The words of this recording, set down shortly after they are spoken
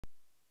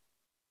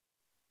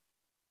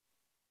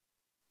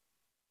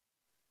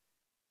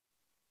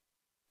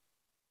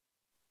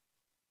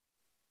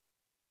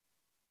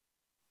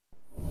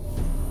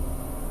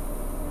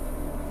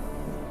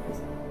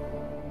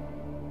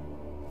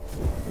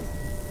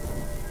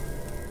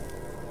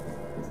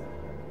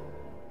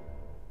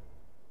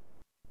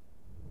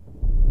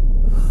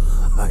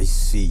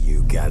see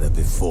you gather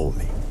before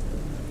me.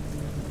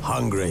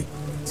 Hungry,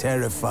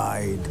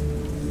 terrified,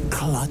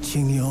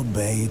 clutching your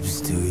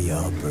babes to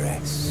your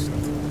breast.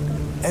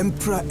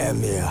 Emperor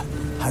Emir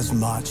has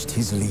marched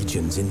his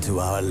legions into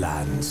our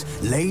lands,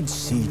 laid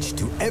siege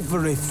to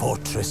every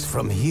fortress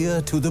from here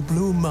to the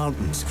Blue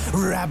Mountains.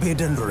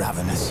 Rabid and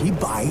ravenous, he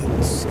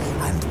bites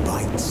and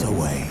bites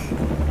away.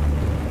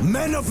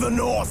 Men of the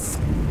North,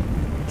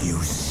 you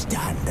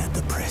stand at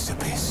the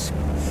precipice.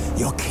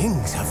 Your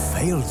kings have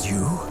failed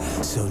you,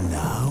 so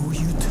now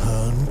you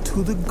turn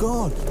to the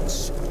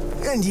gods.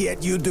 And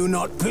yet you do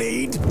not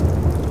plead.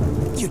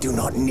 You do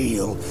not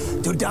kneel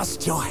to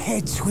dust your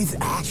heads with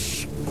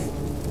ash.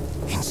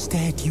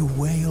 Instead you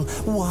wail,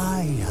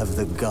 why have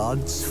the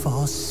gods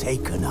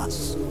forsaken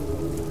us?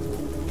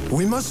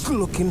 We must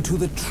look into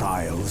the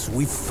trials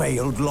we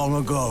failed long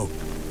ago.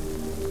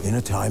 In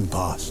a time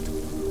past,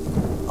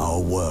 our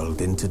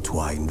world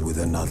intertwined with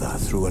another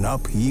through an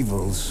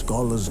upheaval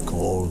scholars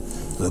call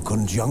the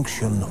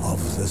conjunction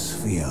of the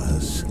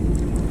spheres.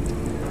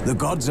 The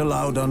gods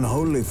allowed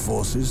unholy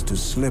forces to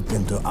slip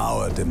into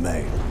our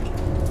domain.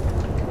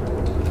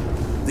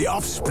 The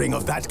offspring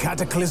of that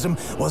cataclysm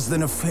was the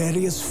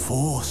nefarious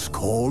force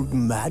called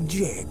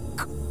magic.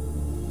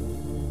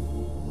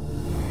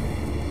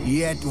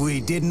 Yet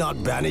we did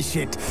not banish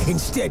it,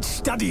 instead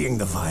studying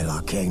the vile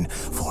arcane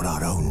for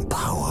our own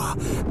power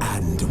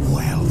and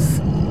wealth.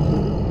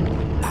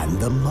 And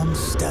the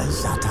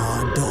monsters at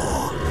our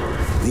door,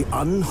 the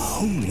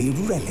unholy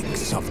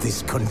relics of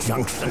this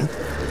conjunction.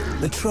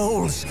 The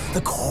trolls,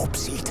 the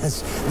corpse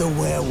eaters, the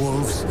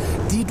werewolves.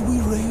 Did we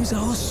raise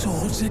our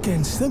swords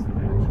against them?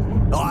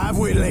 Or have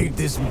we laid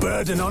this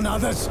burden on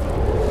others?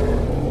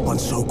 On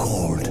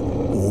so-called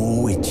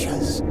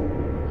witches.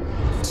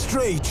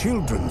 Stray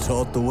children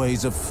taught the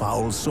ways of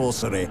foul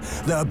sorcery,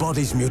 their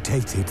bodies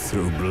mutated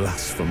through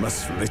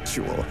blasphemous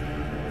ritual.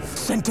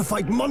 Sent to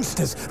fight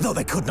monsters, though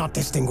they could not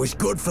distinguish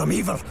good from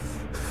evil.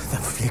 The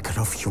flicker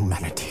of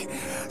humanity,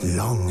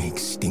 long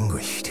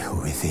extinguished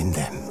within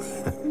them.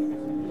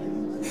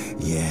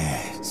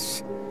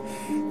 Yes,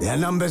 their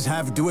numbers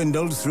have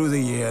dwindled through the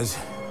years.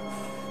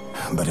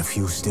 But a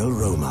few still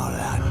roam our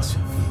lands,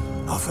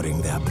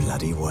 offering their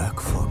bloody work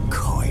for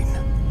coin.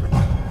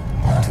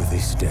 To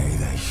this day,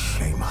 they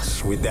shame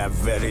us with their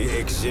very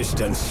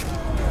existence.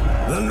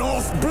 The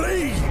North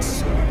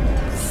bleeds,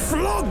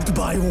 flogged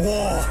by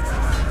war.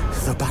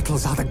 The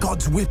battles are the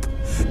gods' whip,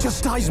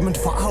 chastisement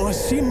for our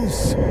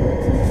sins.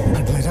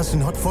 And let us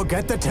not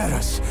forget the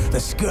terrors, the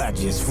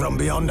scourges from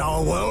beyond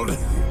our world.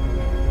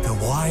 The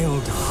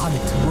wild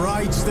hunt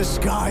rides the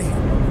sky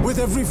with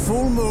every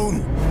full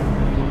moon.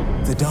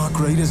 The Dark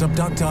Raiders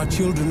abduct our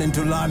children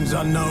into lands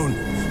unknown.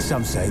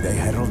 Some say they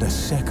herald a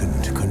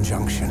second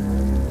conjunction.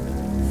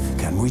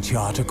 Can we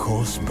chart a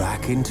course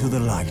back into the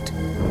light?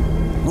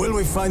 Will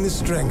we find the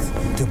strength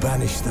to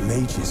banish the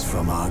mages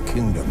from our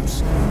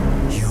kingdoms?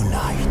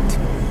 Unite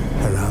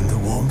around the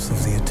warmth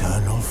of the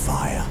eternal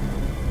fire.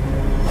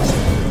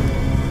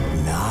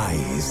 Nigh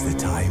is the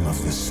time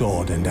of the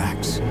sword and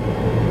axe.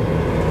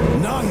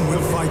 None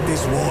will fight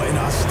this war in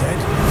our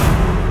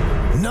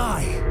stead.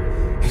 Nigh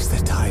is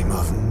the time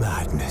of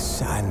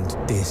madness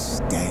and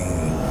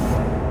disdain.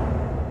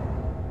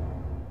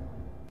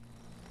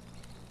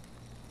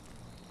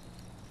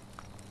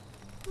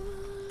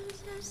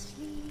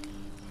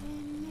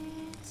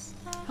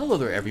 Hello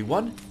there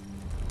everyone.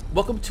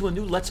 Welcome to a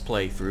new Let's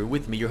Play through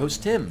with me, your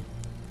host Tim.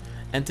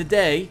 And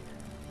today,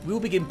 we will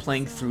begin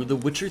playing through The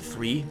Witcher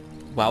 3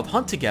 Wild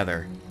Hunt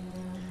together.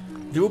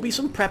 There will be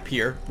some prep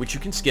here, which you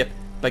can skip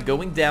by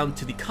going down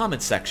to the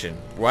comment section,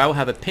 where I will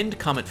have a pinned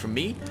comment from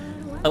me,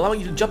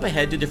 allowing you to jump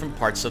ahead to different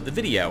parts of the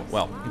video.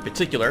 Well, in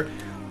particular,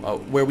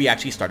 where we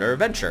actually start our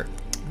adventure.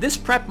 This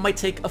prep might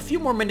take a few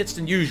more minutes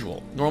than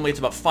usual. Normally it's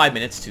about 5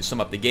 minutes to sum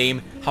up the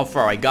game, how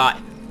far I got,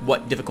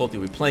 what difficulty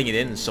we're playing it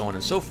in, and so on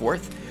and so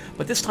forth.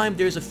 But this time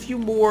there's a few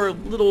more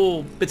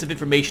little bits of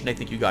information I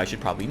think you guys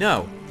should probably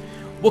know.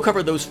 We'll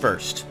cover those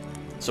first.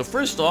 So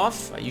first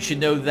off, you should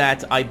know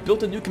that I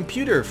built a new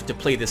computer to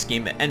play this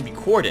game and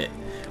record it.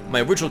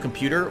 My original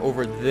computer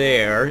over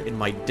there in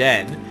my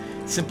den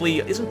simply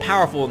isn't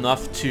powerful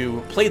enough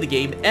to play the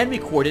game and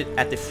record it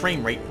at the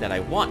frame rate that I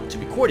want to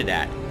record it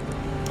at.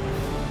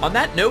 On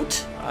that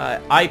note,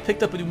 I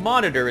picked up a new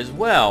monitor as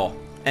well,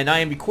 and I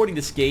am recording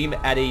this game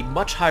at a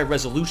much higher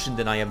resolution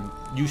than I am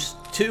used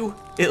to.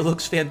 It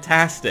looks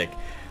fantastic,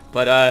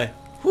 but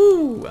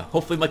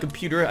hopefully my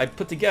computer I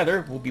put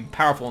together will be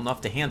powerful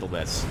enough to handle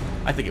this.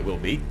 I think it will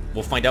be.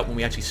 We'll find out when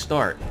we actually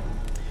start.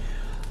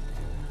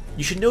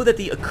 You should know that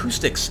the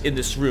acoustics in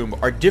this room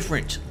are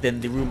different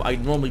than the room I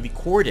normally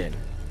record in.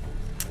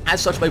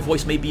 As such, my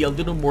voice may be a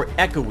little more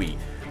echoey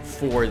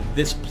for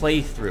this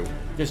playthrough.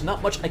 There's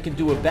not much I can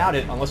do about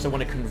it unless I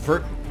want to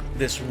convert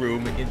this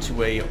room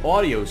into a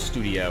audio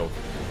studio,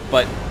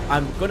 but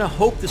I'm gonna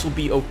hope this will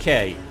be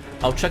okay.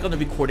 I'll check on the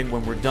recording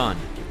when we're done.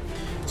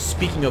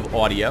 Speaking of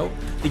audio,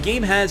 the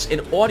game has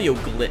an audio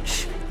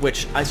glitch,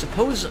 which I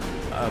suppose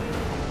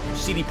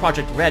CD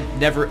Projekt Red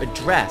never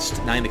addressed,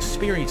 and I'm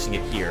experiencing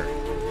it here.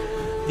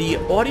 The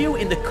audio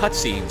in the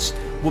cutscenes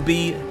will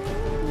be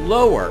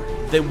lower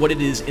than what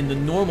it is in the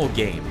normal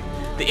game.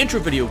 The intro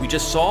video we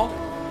just saw,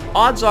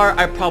 odds are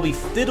I probably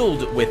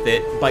fiddled with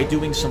it by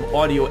doing some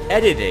audio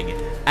editing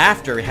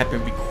after it had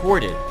been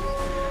recorded.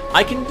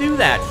 I can do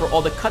that for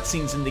all the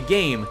cutscenes in the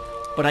game,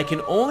 but I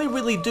can only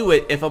really do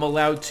it if I'm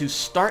allowed to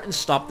start and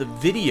stop the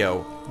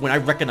video when I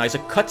recognize a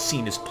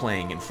cutscene is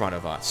playing in front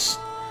of us.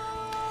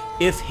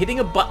 If hitting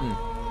a button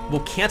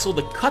will cancel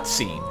the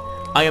cutscene,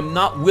 I am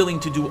not willing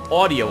to do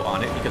audio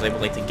on it because I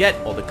would like to get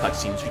all the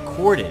cutscenes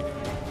recorded.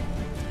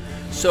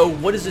 So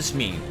what does this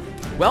mean?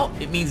 Well,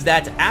 it means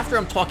that after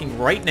I'm talking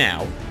right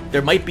now,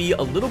 there might be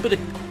a little bit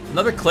of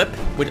another clip,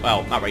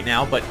 well, not right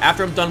now, but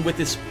after I'm done with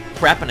this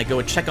prep and I go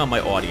and check on my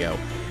audio,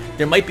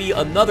 there might be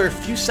another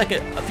few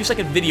second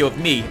video of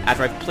me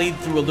after I've played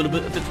through a little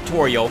bit of the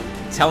tutorial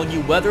telling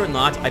you whether or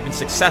not I've been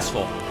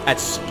successful at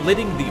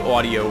splitting the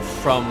audio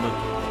from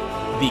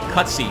the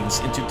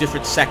cutscenes into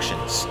different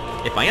sections.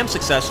 If I am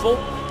successful,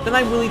 then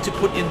I'm willing to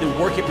put in the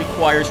work it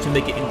requires to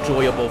make it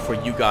enjoyable for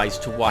you guys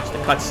to watch the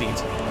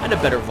cutscenes at a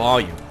better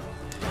volume.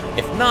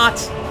 If not,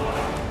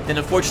 then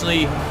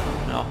unfortunately,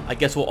 well, I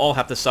guess we'll all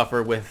have to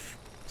suffer with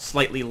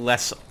slightly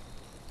less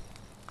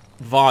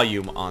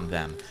volume on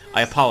them.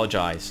 I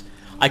apologize.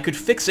 I could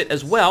fix it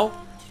as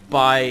well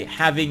by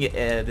having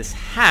this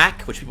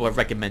hack, which people have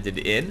recommended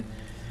in,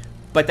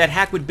 but that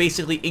hack would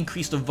basically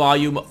increase the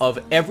volume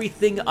of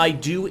everything I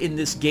do in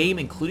this game,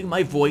 including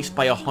my voice,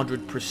 by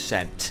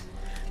 100%.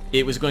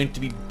 It was going to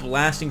be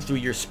blasting through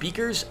your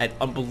speakers at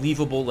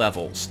unbelievable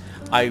levels.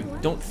 I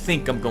don't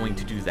think I'm going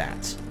to do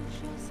that.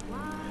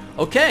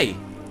 Okay,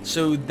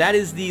 so that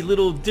is the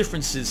little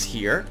differences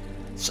here.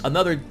 So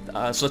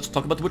let's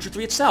talk about The Witcher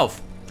 3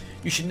 itself.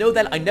 You should know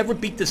that I never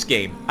beat this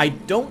game. I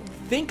don't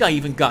think I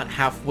even got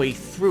halfway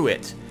through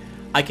it.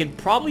 I can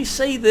probably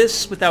say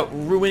this without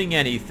ruining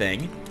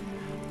anything.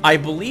 I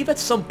believe at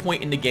some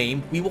point in the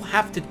game we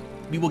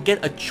will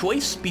get a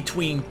choice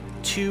between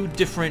two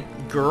different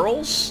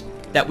girls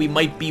that we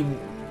might be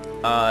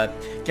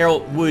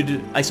Geralt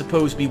would, I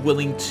suppose, be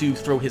willing to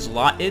throw his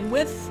lot in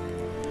with.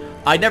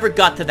 I never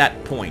got to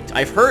that point.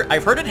 I've heard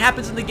it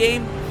happens in the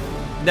game,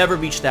 never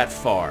reached that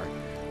far.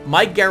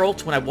 My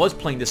Geralt, when I was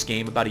playing this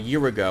game about a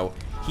year ago,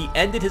 he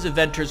ended his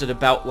adventures at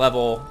about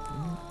level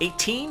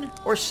 18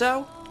 or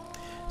so.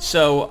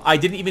 So I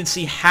didn't even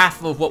see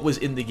half of what was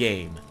in the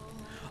game.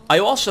 I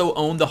also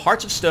own the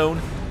Hearts of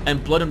Stone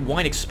and Blood and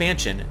Wine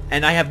expansion,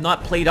 and I have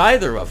not played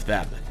either of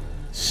them.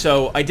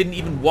 So I didn't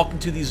even walk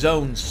into these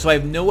zones, so I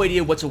have no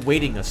idea what's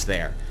awaiting us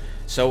there.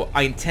 So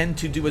I intend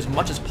to do as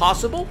much as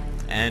possible,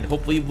 and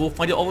hopefully we'll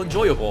find it all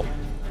enjoyable.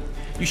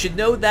 You should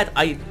know that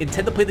I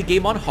intend to play the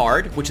game on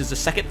hard, which is the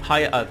second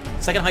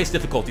highest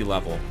difficulty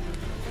level.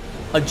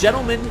 A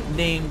gentleman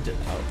named,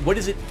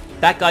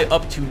 that guy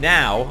up to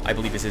now, I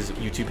believe is his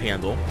YouTube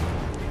handle,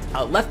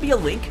 left me a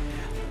link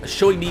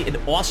showing me an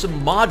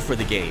awesome mod for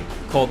the game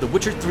called The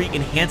Witcher 3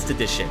 Enhanced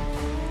Edition.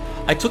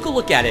 I took a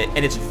look at it,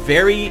 and it's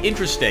very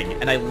interesting,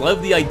 and I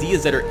love the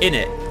ideas that are in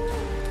it.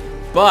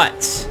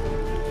 But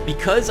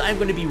because I'm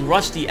going to be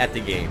rusty at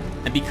the game,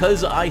 and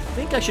because I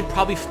think I should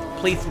probably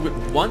play through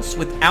it once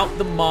without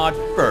the mod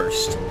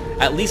first,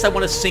 at least I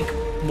want to sink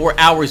more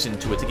hours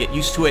into it to get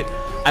used to it,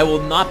 I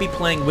will not be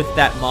playing with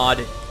that mod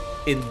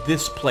in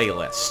this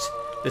playlist.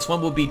 This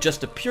one will be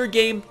just a pure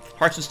game,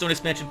 Hearts and Stone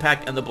expansion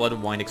pack, and the Blood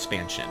and Wine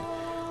expansion.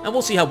 And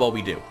we'll see how well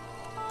we do.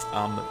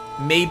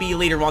 Maybe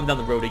later on down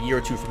the road, a year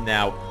or two from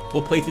now,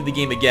 we'll play through the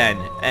game again,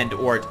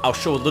 or I'll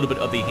show a little bit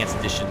of the Enhanced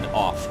Edition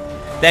off.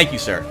 Thank you,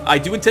 sir. I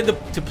do intend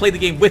to play the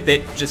game with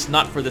it, just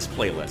not for this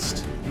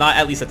playlist. Not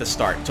at least at the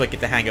start, until I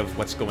get the hang of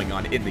what's going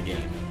on in the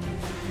game.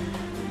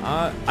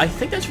 I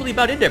think that's really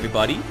about it,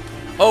 everybody.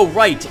 Oh,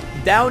 right.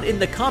 Down in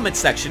the comments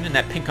section, in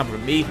that pinned comment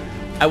from me,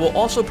 I will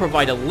also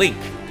provide a link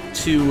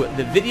to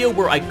the video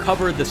where I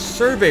cover the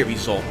survey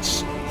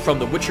results from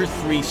the Witcher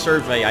 3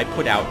 survey I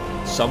put out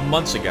some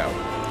months ago.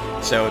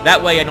 So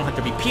that way I don't have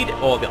to repeat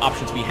all the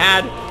options we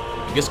had.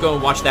 You can just go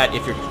and watch that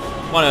if you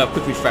want a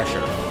quick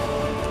refresher.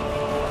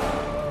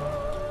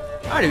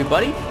 Alright,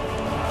 everybody.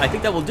 I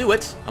think that will do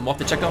it. I'm off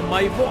to check on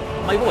my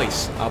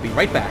voice. I'll be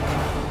right back.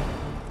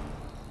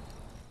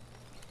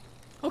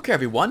 Okay,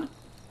 everyone.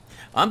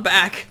 I'm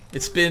back.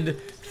 It's been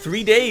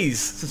 3 days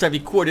since I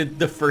recorded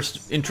the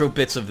first intro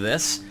bits of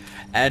this,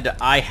 and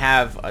I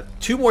have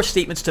 2 more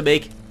statements to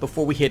make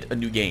before we hit a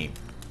new game.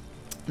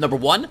 Number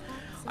 1,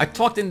 I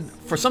talked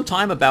for some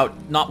time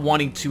about not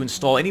wanting to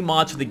install any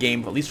mods for the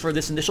game, at least for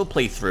this initial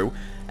playthrough,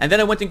 and then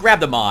I went and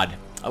grabbed a mod,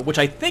 which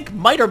I think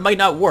might or might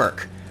not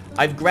work.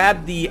 I've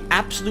grabbed the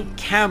Absolute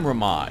Camera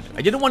mod.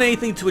 I didn't want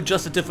anything to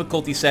adjust the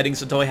difficulty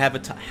settings until I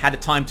had a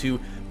time to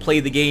play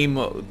the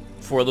game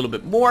for a little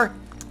bit more,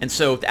 and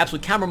so the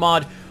Absolute Camera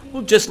mod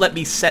will just let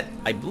me set,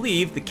 I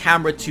believe, the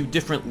camera to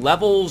different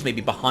levels,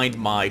 maybe behind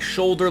my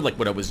shoulder, like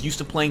what I was used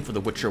to playing for The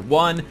Witcher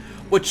 1,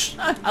 which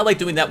I like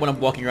doing that when I'm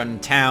walking around in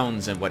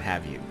towns and what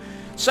have you.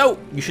 So,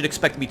 you should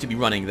expect me to be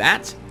running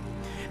that.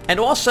 And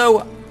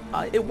also,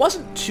 it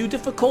wasn't too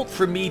difficult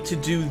for me to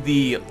do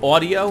the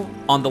audio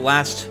on the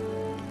last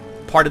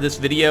part of this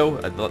video,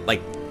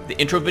 like the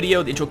intro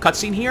video, the intro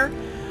cutscene here.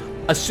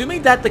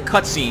 assuming that the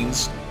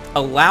cutscenes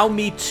allow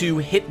me to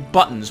hit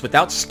buttons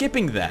without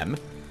skipping them,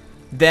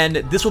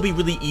 then this will be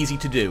really easy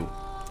to do.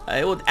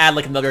 It will add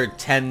like another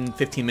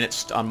 10-15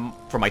 minutes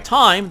for my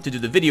time to do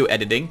the video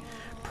editing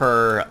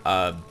per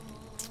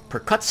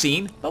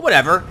cutscene, but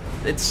whatever.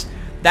 It's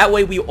that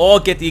way we all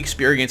get the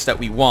experience that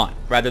we want,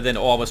 rather than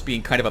all of us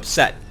being kind of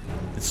upset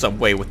in some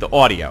way with the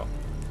audio.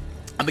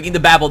 I'm beginning to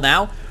babble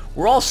now.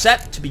 We're all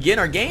set to begin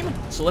our game,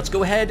 so let's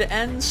go ahead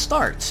and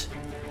start.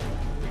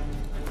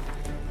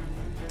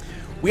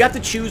 We have to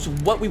choose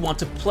what we want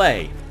to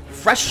play.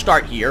 Fresh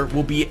Start here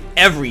will be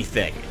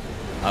everything.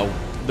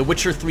 The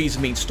Witcher 3's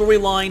main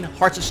storyline,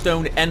 Hearts of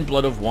Stone, and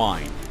Blood of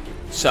Wine.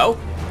 So,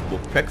 we'll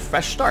pick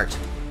Fresh Start.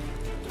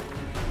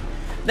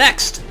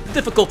 Next,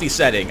 difficulty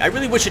setting. I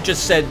really wish it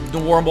just said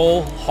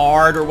normal,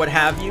 hard, or what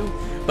have you.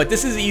 But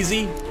this is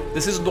easy,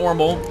 this is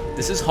normal,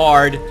 this is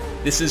hard,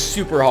 this is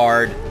super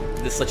hard.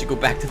 This lets you go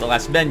back to the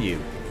last menu.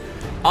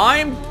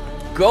 I'm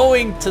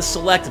going to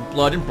select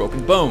Blood and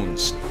Broken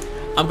Bones.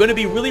 I'm going to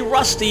be really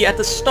rusty at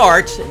the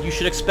start, and you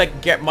should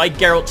expect my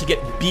Geralt to get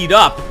beat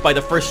up by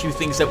the first few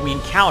things that we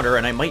encounter,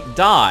 and I might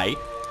die,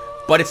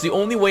 but it's the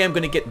only way I'm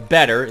going to get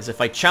better is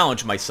if I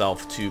challenge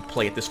myself to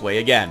play it this way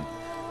again.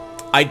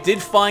 I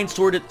did find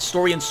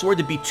Story and Sword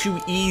to be too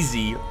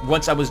easy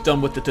once I was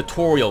done with the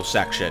tutorial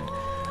section,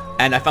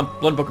 and I found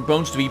Blood and Broken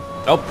Bones to be,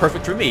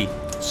 perfect for me.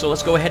 So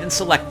let's go ahead and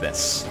select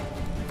this.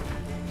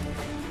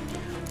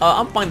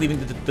 I'm fine leaving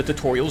the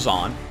tutorials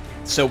on,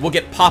 so we'll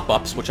get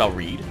pop-ups, which I'll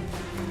read.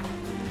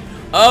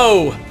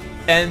 Oh,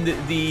 and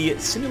the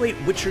Simulate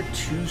Witcher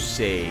 2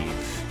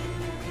 save.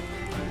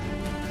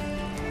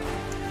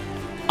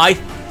 I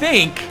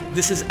think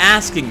this is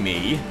asking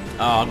me,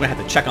 I'm going to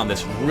have to check on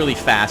this really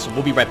fast, so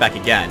we'll be right back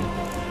again.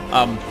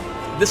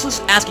 This is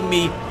asking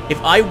me if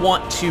I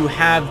want to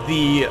have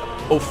the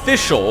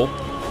official,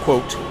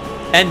 quote,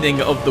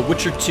 ending of The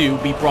Witcher 2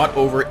 be brought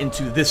over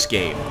into this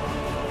game.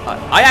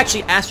 I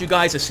actually asked you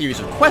guys a series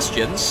of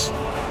questions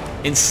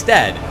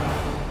instead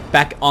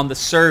back on the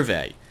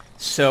survey.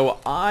 So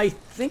I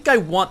think I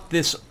want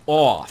this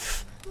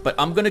off, but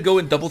I'm going to go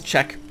and double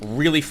check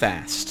really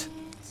fast.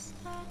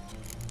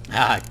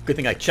 Good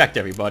thing I checked,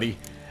 everybody.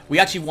 We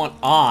actually want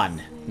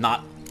on,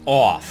 not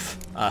off.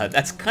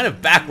 That's kind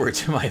of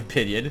backwards in my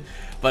opinion,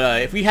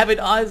 but if we have it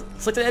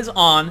selected as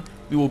on,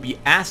 we will be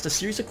asked a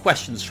series of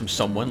questions from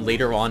someone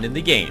later on in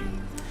the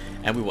game.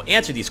 And we will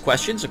answer these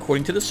questions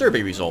according to the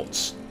survey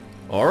results.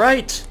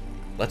 Alright,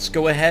 let's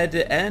go ahead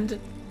and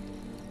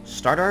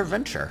start our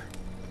adventure.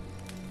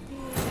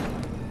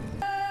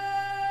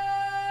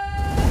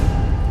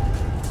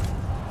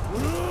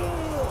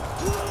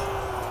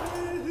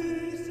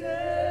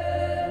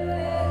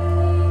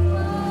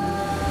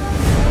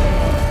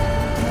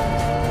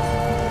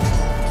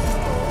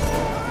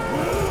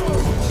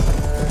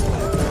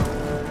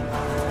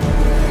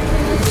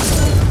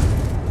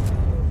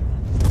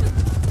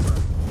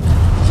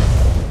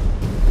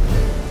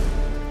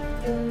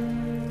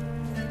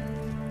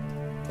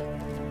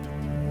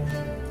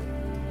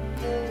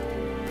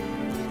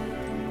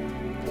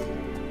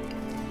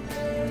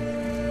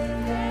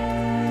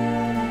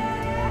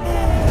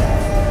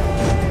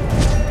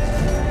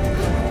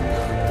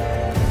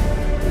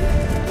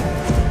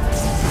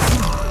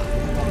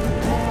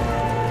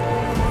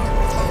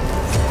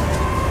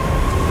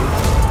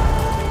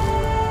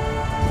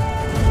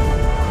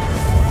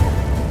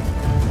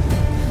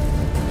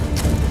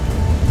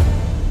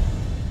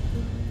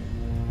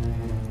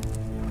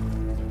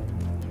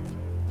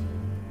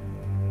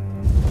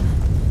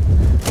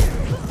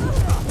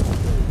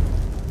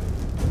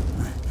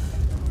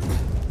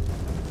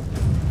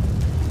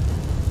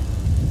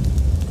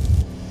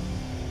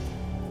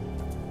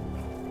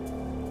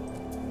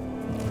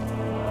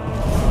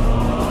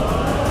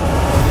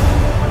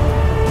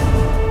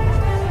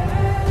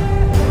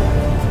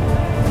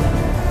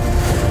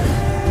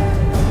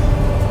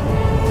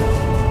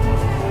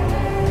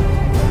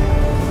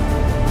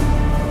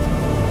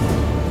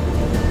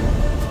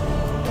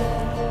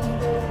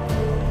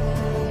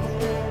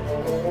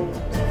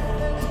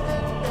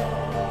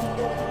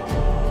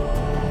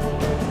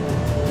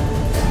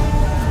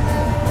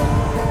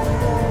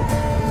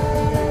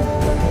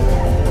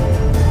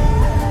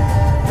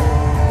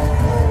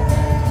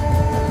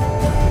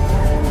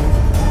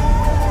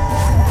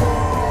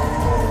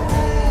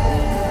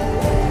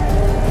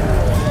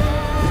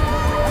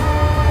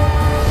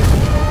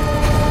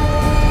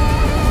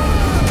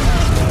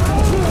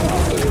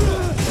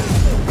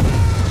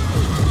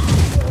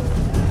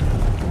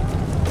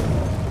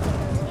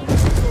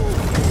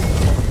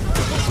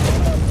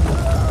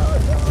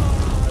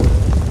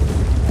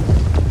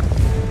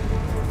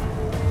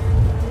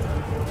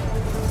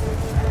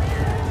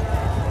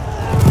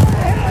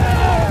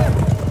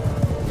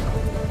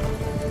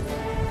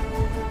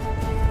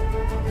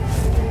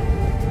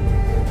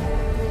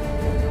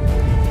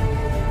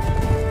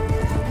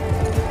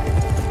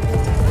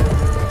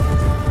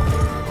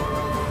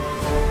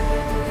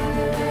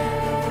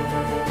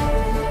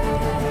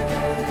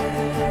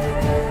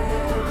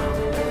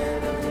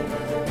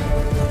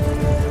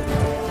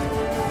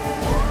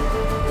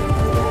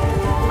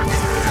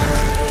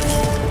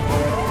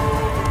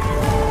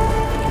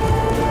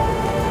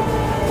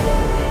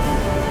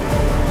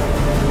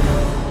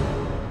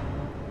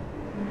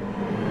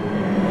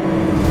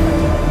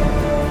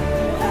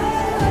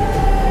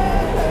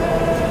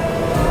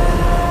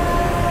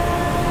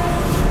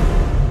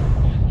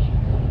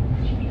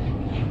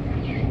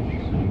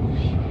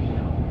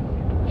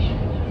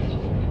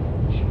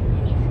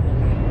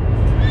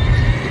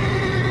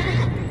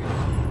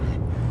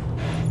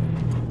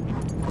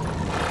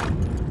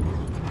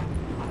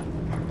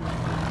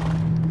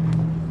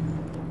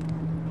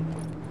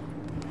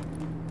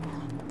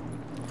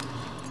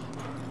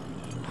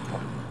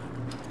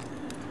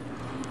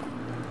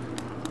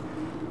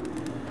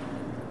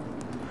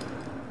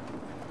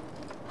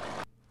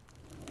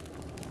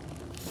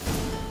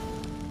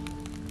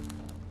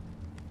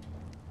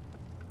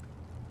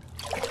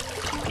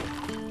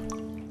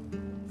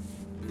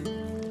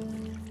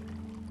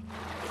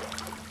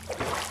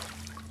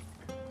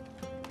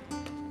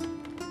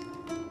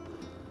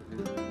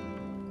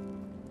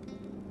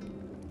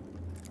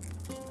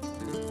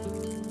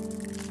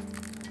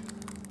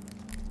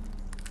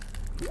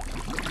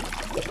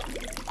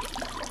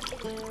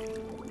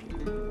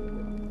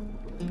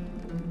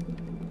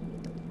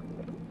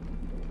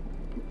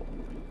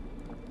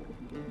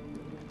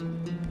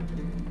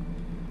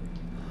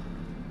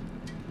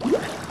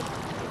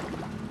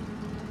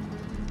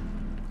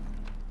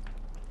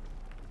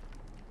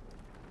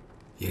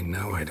 You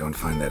know I don't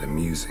find that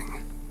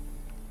amusing.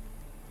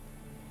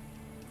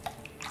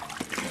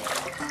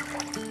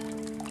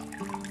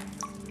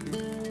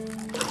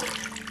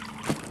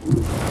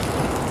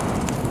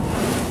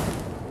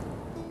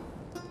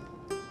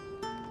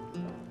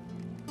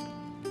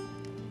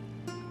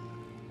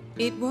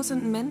 It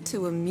wasn't meant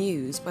to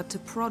amuse, but to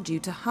prod you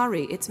to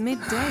hurry. It's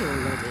midday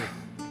already.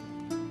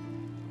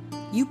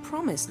 You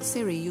promised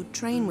Ciri you'd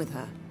train with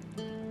her.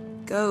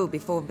 Go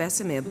before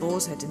Vesemir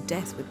bores her to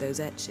death with those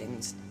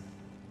etchings.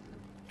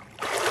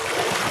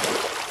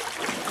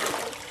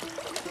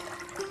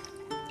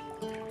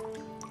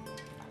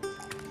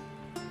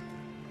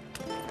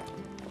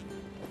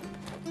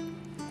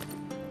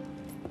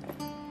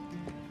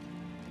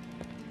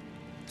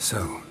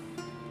 So,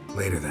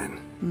 later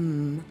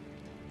then.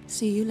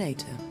 See you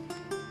later.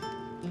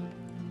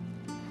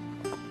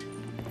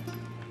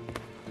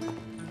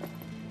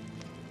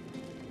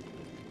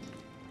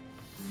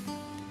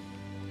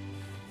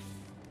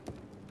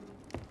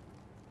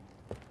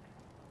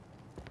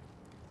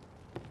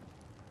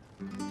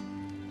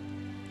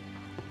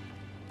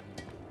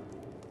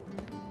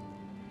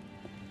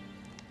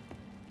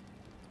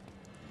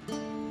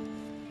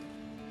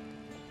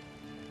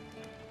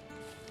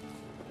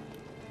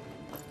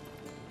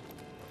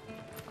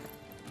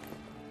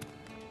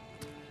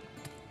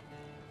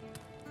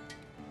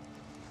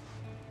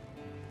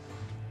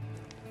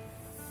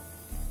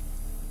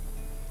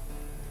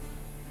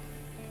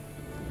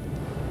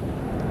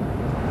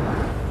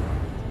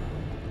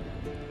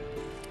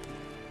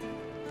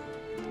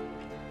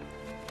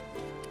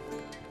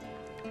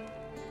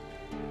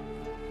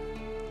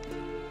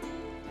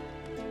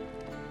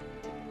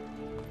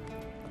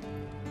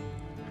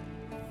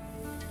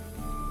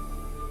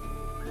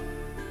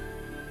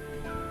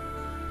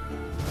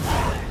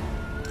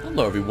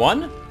 Hello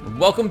everyone, and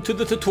welcome to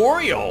the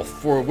tutorial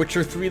for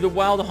Witcher 3 The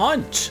Wild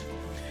Hunt.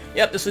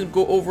 Yep, this is going to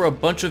go over a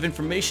bunch of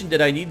information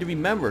that I need to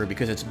remember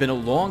because it's been a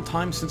long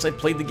time since I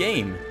played the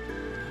game.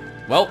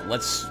 Well,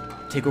 let's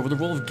take over the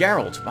role of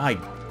Geralt. My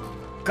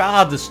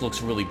god, this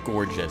looks really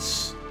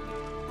gorgeous.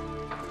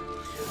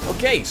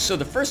 Okay, so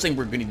the first thing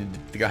we're going to need to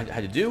figure out how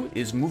to do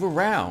is move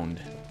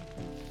around.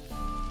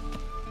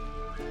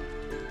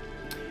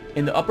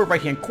 In the upper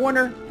right hand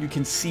corner, you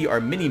can see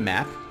our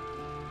mini-map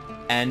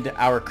and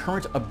our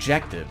current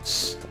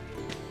objectives.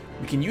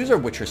 We can use our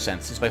Witcher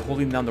senses by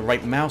holding down the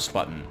right mouse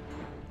button.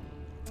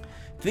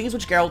 Things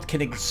which Geralt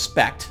can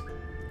expect,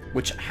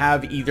 which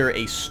have either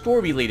a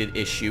story-related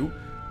issue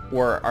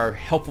or are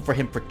helpful for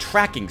him for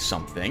tracking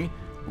something,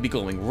 will be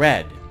glowing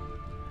red.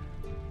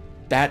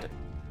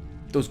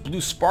 Those blue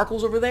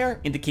sparkles over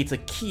there indicates a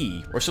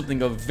key or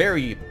something of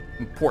very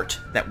import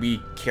that we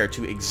care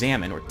to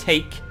examine or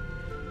take,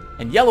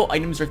 and yellow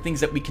items are things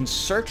that we can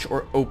search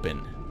or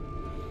open.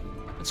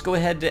 Let's go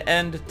ahead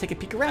and take a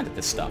peek around at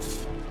this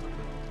stuff.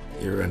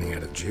 You're running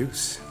out of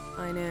juice.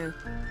 I know.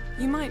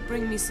 You might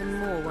bring me some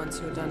more once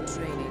you're done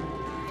training.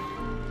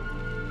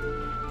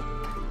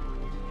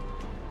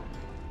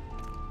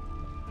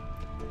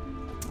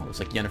 Oh, looks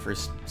like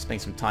Yennefer's spending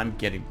some time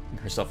getting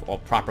herself all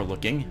proper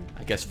looking,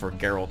 I guess for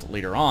Geralt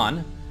later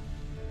on.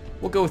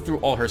 We'll go through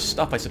all her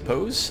stuff, I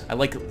suppose. I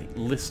like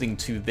listening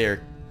to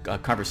their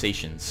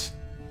conversations.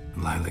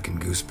 Lilac and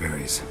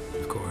gooseberries,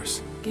 of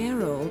course.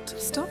 Geralt,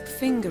 stop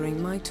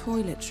fingering my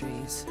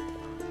toiletries.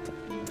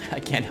 I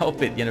can't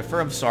help it,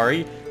 Yennefer, I'm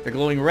sorry. They're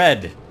glowing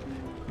red.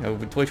 You know,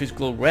 when toiletries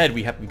glow red,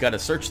 we gotta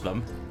search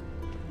them.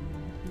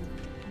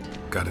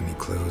 Got any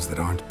clothes that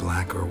aren't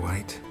black or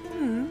white?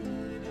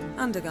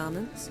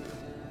 Undergarments.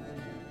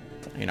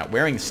 You're not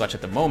wearing such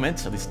at the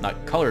moment, at least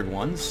not colored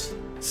ones.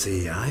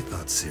 See, I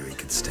thought Ciri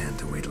could stand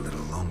to wait a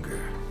little longer.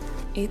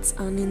 It's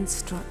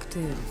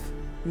uninstructive,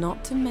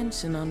 not to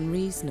mention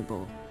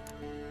unreasonable.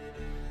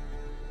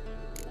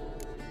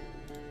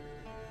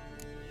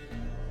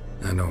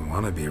 I don't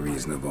want to be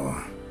reasonable.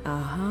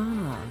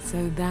 Aha,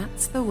 so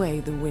that's the way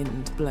the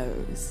wind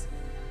blows.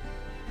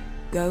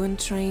 Go and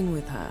train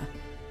with her,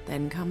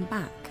 then come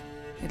back.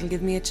 It'll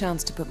give me a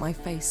chance to put my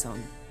face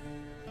on.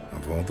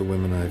 Of all the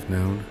women I've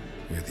known,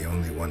 you're the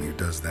only one who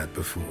does that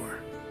before.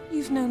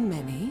 You've known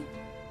many.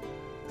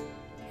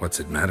 What's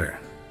it matter?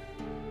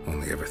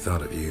 Only ever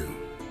thought of you.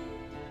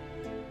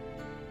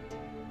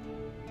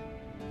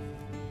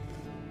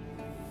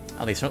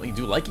 Oh, they certainly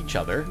do like each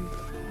other.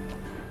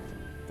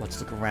 Let's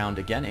look around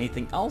again.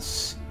 Anything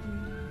else?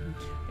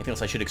 Anything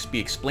else I should be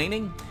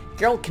explaining?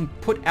 Geralt can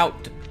put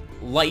out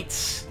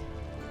lights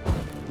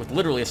with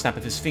literally a snap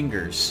of his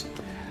fingers.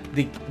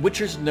 The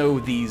Witchers know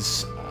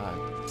these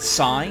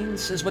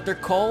signs, is what they're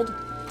called.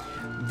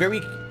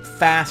 Very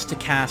fast to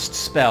cast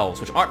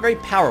spells, which aren't very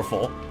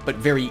powerful, but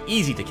very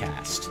easy to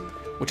cast,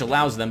 which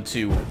allows them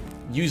to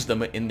use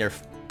them in their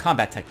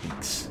combat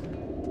techniques.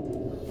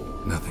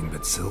 Nothing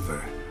but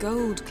silver.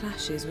 Gold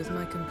clashes with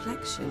my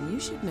complexion. You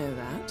should know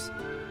that.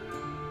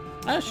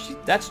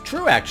 That's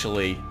true,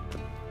 actually.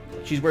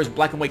 She wears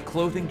black and white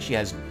clothing. She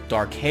has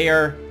dark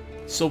hair.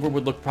 Silver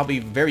would look probably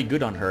very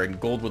good on her, and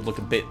gold would look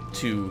a bit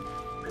too,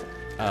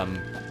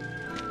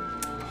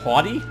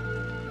 haughty.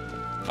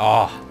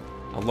 Ah,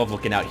 I love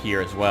looking out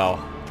here as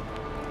well.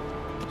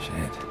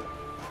 Shit.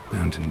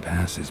 Mountain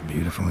Pass is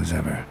beautiful as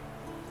ever.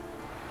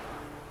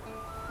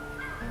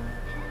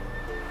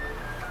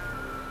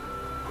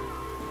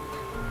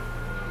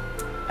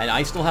 And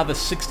I still have a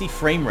 60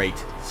 frame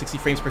rate. 60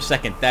 frames per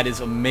second. That is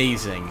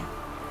amazing.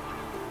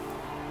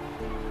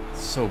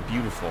 So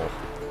beautiful.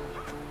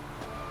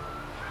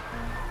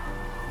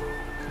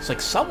 It's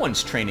like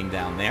someone's training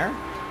down there.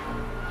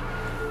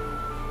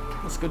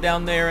 Let's go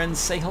down there and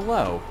say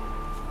hello.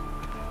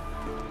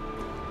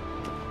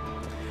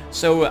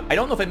 So, I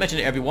don't know if I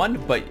mentioned to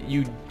everyone, but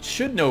you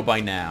should know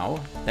by now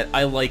that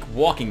I like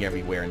walking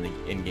everywhere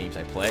in games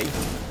I play.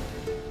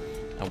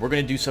 And we're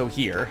going to do so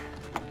here.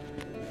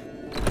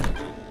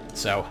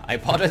 So, I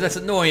apologize that's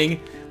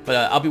annoying, but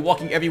I'll be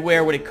walking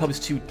everywhere when it comes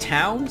to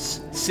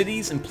towns,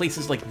 cities, and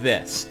places like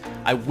this.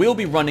 I will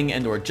be running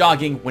and or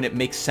jogging when it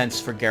makes sense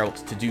for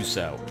Geralt to do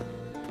so.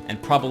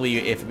 And probably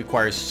if it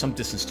requires some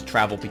distance to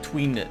travel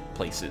between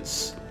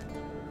places.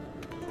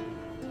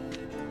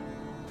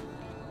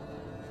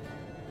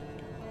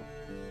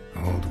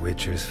 Old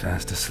Witcher's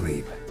fast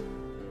asleep.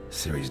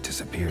 Ciri's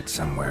disappeared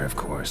somewhere, of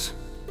course.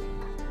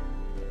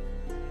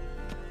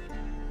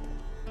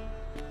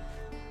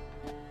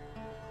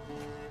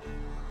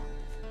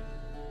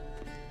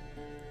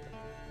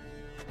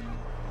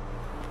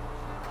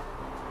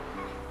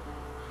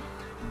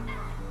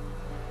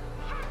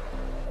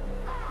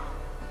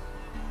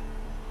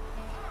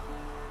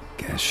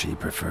 Guess she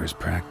prefers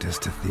practice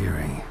to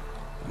theory.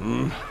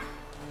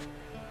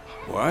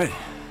 What?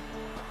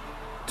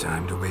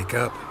 Time to wake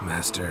up,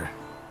 Master.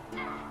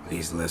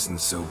 These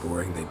lessons so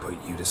boring they put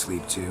you to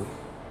sleep too?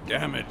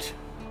 Damn it.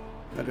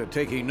 After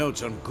taking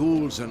notes on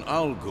ghouls and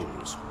owl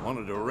ghouls,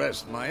 wanted to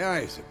rest my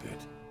eyes a bit.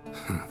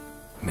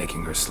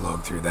 Making her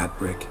slog through that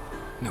brick?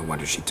 No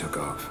wonder she took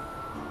off.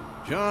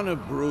 John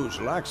of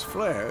Bruges lacks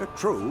flair,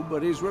 true,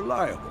 but he's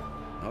reliable.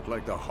 Not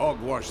like the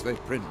hogwash they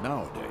print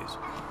nowadays.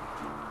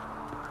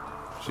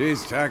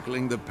 She's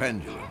tackling the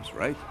pendulums,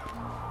 right?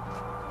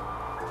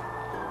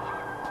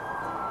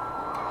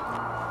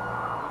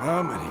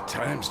 How many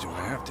times do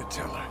I have to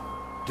tell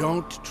her?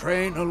 Don't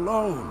train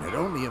alone. It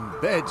only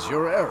embeds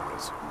your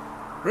errors.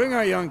 Bring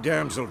our young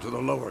damsel to the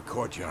lower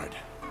courtyard.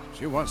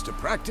 She wants to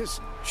practice,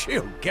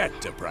 she'll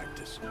get to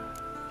practice.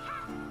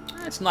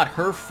 It's not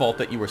her fault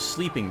that you were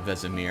sleeping,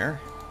 Vesemir.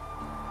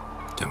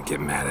 Don't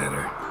get mad at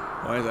her.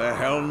 Why the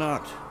hell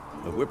not?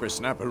 The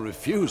whippersnapper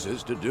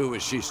refuses to do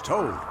as she's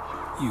told.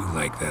 You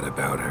like that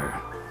about her.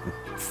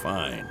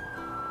 Fine.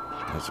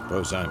 I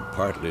suppose I'm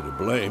partly to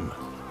blame.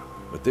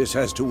 But this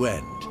has to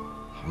end.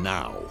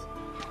 Now.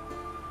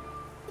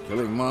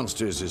 Killing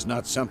monsters is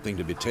not something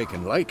to be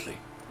taken lightly.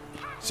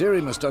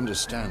 Ciri must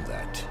understand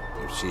that,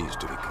 if she's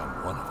to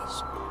become one of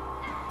us.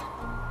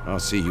 I'll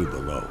see you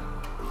below.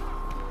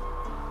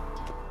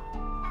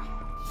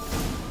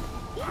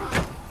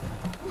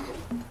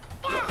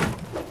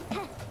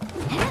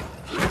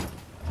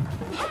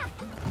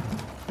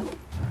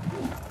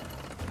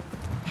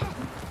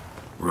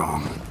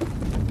 Wrong.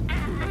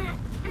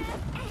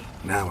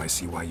 Now I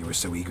see why you were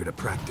so eager to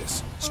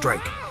practice.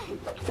 Strike!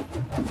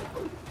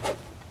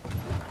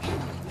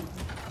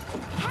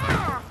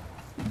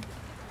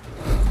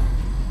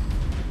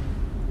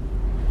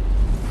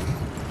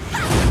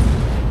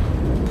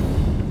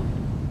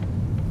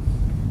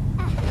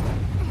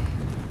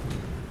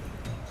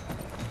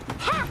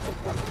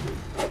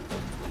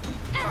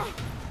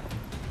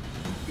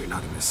 You're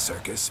not in this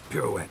circus.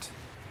 Pirouette.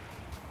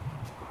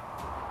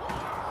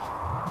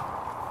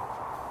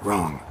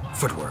 Wrong.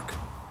 Footwork.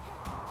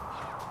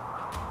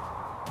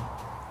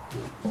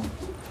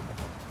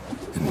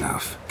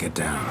 Enough. Get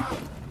down.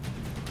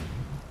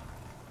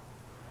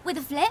 With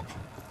a flip?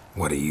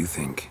 What do you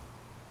think?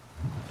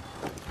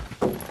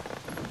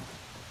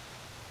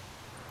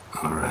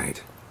 All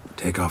right.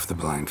 Take off the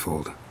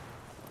blindfold.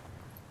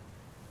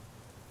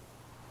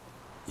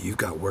 You've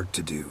got work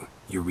to do.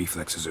 Your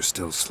reflexes are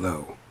still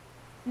slow.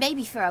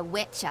 Maybe for a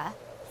witcher.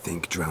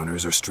 Think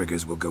drowners or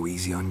striggers will go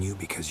easy on you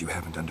because you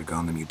haven't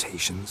undergone the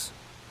mutations?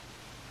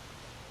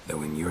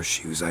 Though in your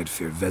shoes, I'd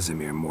fear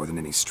Vesemir more than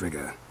any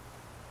strigger.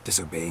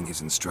 Disobeying his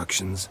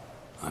instructions?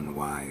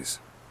 Unwise.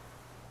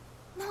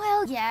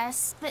 Well,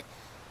 yes, but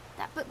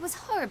that book was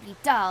horribly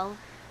dull.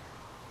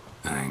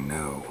 I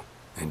know.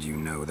 And you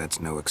know that's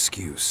no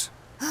excuse.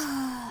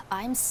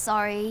 I'm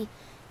sorry.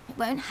 It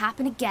won't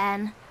happen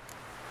again.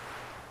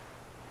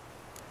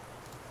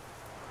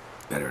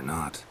 Better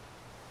not.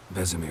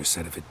 Vesemir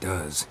said if it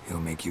does, he'll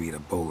make you eat a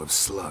bowl of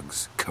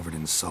slugs covered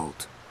in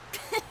salt.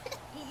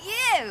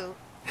 You!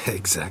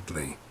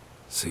 Exactly.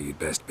 So you'd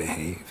best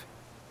behave.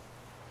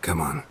 Come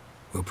on.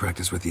 We'll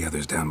practice with the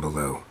others down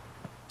below.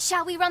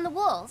 Shall we run the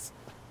walls?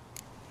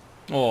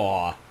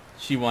 Aw,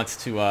 she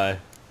wants to, I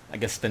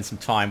guess spend some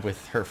time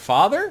with her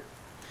father?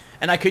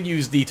 And I could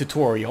use the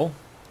tutorial.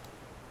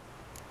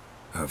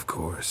 Of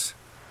course.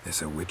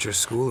 This a Witcher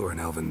school or an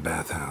elven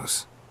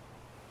bathhouse?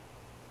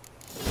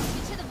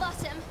 To the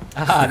bottom.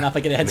 Ah, not if I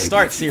get a head Maybe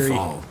start, if you Ciri.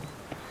 fall.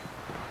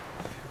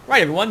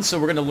 Right, everyone, so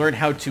we're going to learn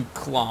how to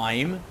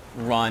climb,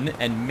 run,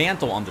 and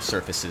mantle on the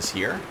surfaces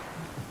here.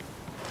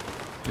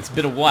 It's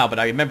been a while, but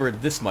I remember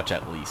this much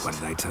at least. What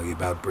did I tell you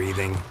about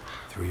breathing?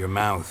 Through your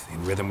mouth,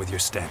 in rhythm with your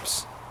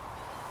steps.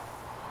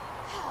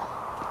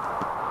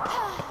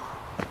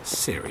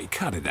 Ciri,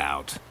 cut it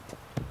out.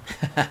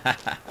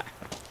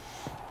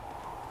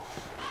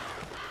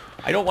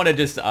 I don't want to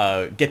just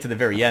get to the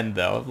very end,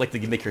 though. I'd like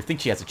to make her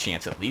think she has a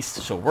chance, at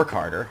least. She'll work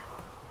harder.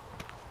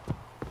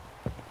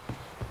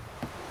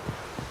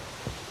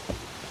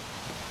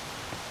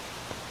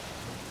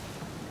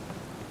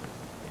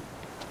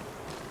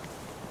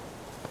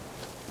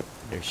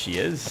 There she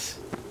is.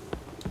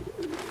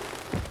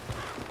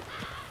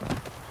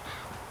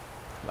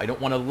 I don't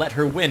want to let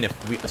her win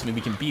if we, assuming we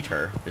can beat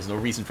her. There's no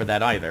reason for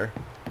that either.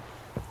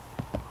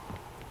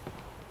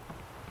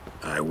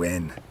 I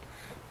win.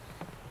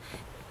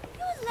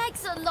 Your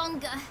legs are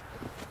longer.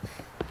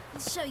 I'll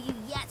show you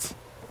yet.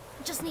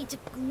 I just need to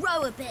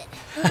grow a bit.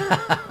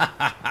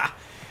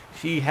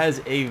 She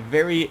has a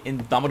very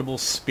indomitable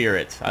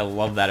spirit. I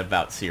love that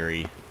about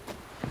Ciri.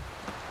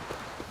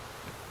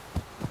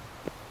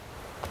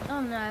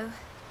 Oh no.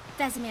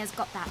 Vesemir's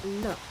got that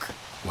look.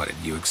 What did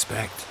you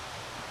expect?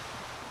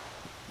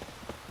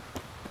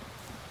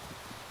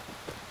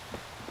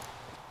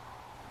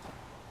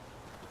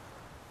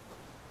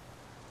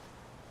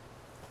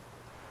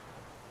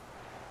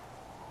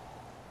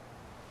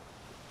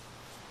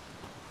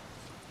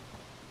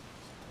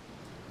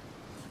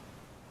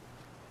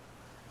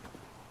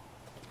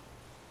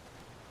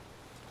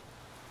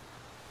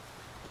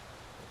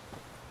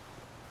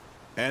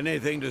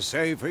 Anything to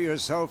say for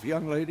yourself,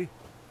 young lady?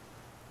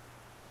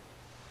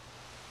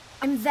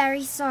 I'm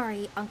very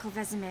sorry, Uncle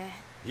Vesemir.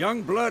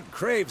 Young blood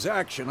craves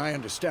action, I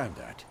understand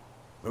that.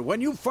 But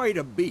when you fight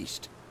a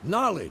beast,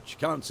 knowledge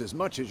counts as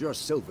much as your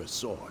silver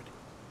sword.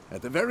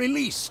 At the very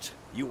least,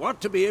 you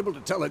ought to be able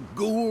to tell a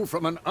ghoul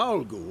from an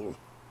owl ghoul.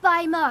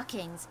 By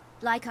markings,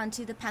 like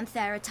unto the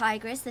Panthera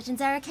tigris that in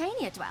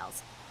Zerrikania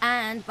dwells,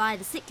 and by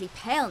the sickly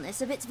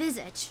paleness of its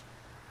visage.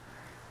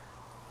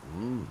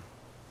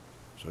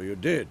 So you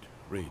did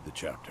read the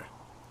chapter.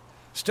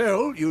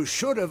 Still, you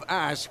should have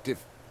asked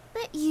if...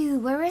 But you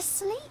were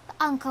asleep,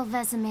 Uncle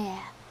Vesemir.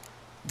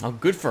 Oh,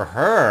 good for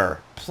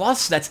her.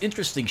 Plus, that's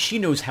interesting. She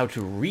knows how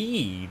to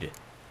read.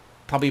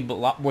 Probably a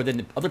lot more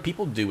than other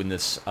people do in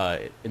this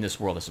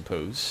world, I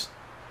suppose.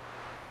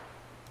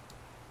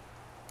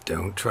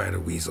 Don't try to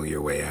weasel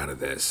your way out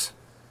of this.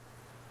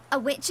 A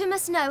witcher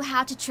must know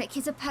how to trick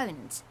his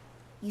opponent.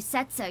 You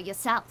said so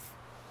yourself.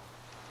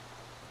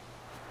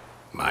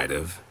 Might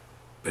have.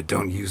 But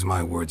don't use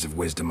my words of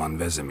wisdom on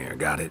Vesemir,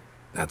 got it?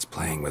 That's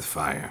playing with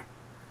fire.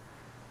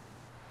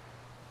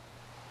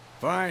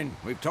 Fine,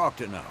 we've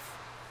talked enough.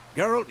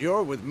 Geralt,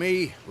 you're with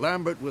me,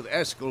 Lambert with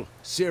Eskel,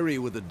 Ciri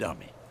with the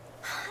dummy.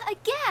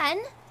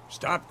 Again?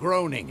 Stop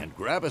groaning and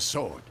grab a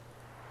sword.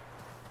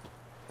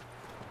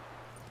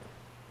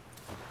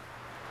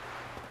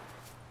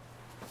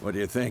 What do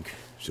you think?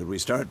 Should we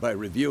start by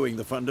reviewing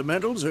the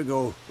fundamentals or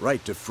go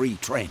right to free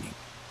training?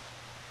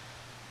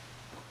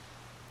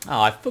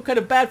 Oh, I feel kind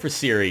of bad for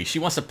Ciri. She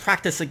wants to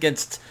practice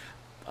against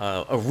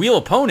a real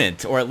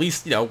opponent, or at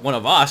least, you know, one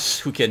of us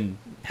who can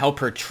help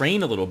her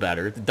train a little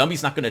better. The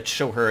dummy's not going to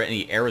show her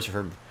any errors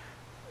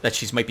that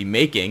she might be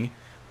making,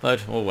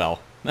 but, oh well.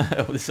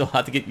 We'll still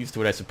have to get used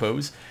to it, I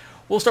suppose.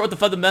 We'll start with the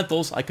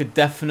fundamentals. I could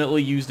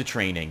definitely use the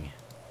training.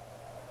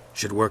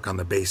 Should work on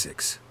the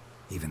basics.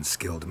 Even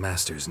skilled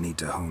masters need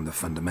to hone the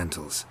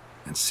fundamentals,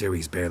 and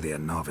Ciri's barely a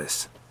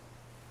novice.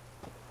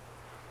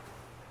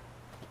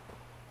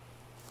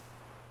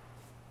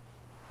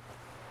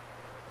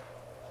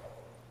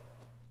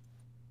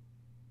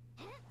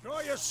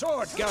 Draw your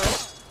sword,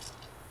 Geralt!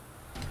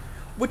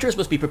 Witchers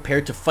must be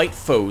prepared to fight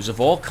foes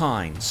of all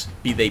kinds,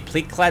 be they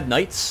plate-clad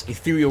knights,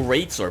 ethereal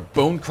wraiths, or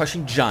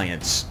bone-crushing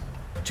giants.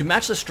 To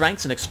match the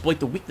strengths and exploit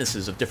the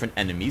weaknesses of different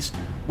enemies,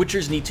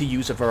 witchers need to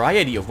use a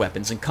variety of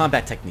weapons and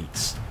combat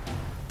techniques.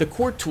 The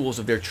core tools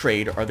of their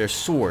trade are their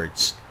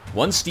swords,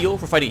 one steel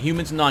for fighting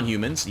humans and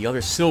non-humans, the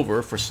other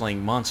silver for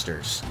slaying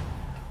monsters.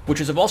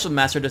 Witchers have also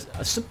mastered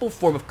a simple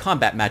form of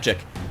combat magic.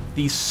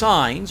 These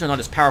signs are not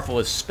as powerful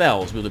as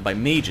spells wielded by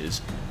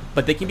mages,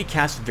 but they can be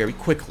cast very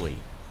quickly,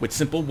 with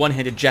simple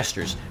one-handed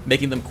gestures,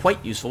 making them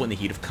quite useful in the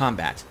heat of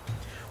combat.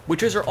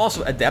 Witchers are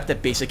also adept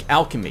at basic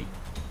alchemy.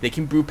 They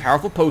can brew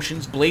powerful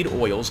potions, blade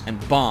oils,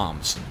 and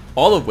bombs,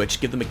 all of which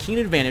give them a keen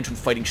advantage when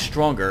fighting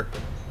stronger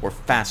or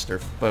faster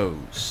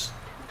foes.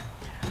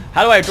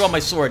 How do I draw my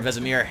sword,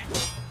 Vesemir?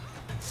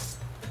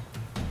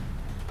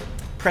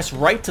 Press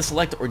right to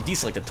select or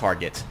deselect a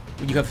target.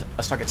 When you have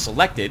a target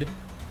selected,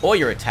 all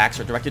your attacks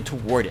are directed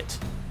toward it.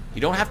 You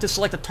don't have to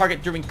select a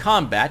target during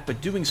combat, but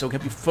doing so can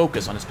help you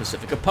focus on a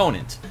specific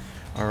opponent.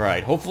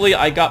 Alright, hopefully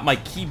I got my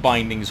key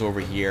bindings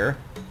over here.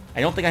 I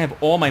don't think I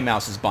have all my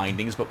mouse's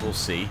bindings, but we'll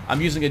see. I'm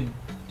using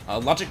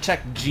a Logitech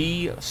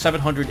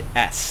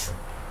G700S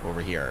over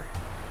here.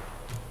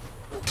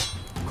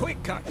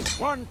 Quick cut!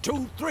 1,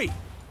 2, 3!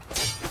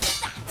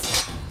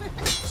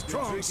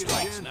 Strong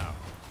strikes now.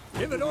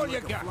 Give it all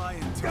you got.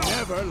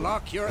 Never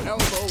lock your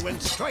elbow when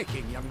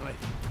striking, young lady.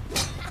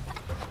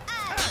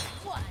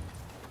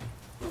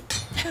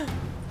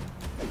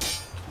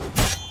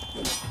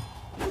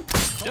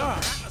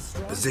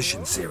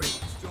 Position, Ciri.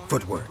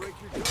 Footwork.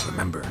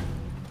 Remember.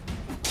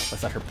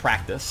 Let's let her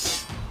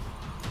practice.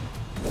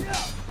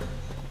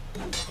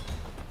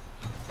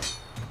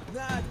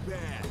 Not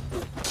bad.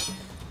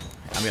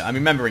 I mean, I'm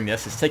remembering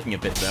this. It's taking a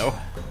bit, though.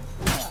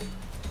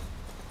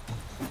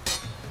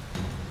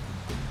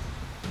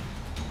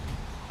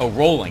 Oh,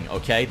 rolling.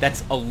 Okay,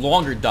 that's a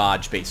longer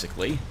dodge,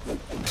 basically.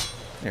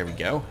 There we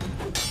go.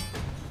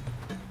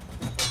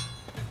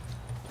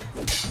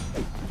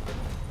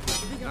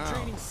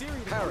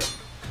 Parrot.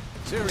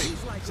 Ciri,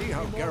 see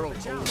how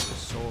Geralt holds his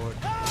sword?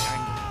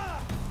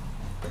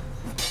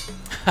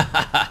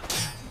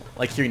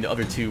 Like hearing the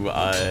other two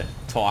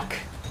talk.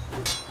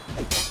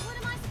 What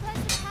am I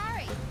supposed to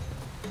carry?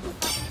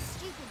 Fucking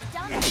stupid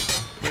dummy.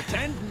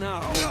 Pretend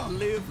now,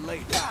 live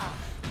later.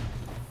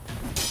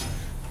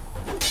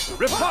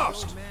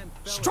 Riposte!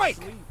 Strike!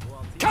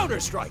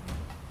 Counter-strike!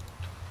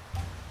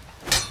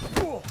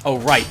 Oh,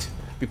 right.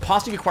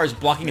 Riposting requires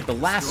blocking at the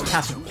last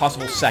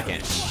possible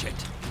second. Shit.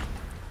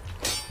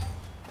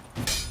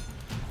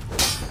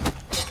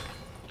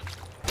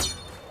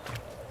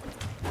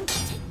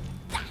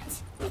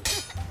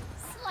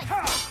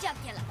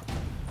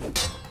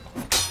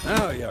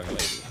 Now, young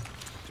lady,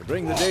 to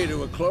bring the day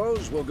to a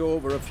close, we'll go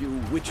over a few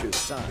witches'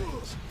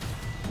 signs.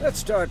 Let's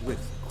start with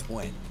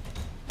Quen.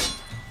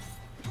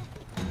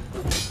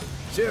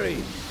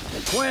 Ciri,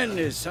 Quen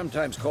is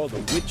sometimes called the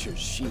Witcher's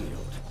Shield.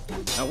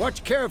 Now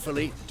watch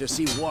carefully to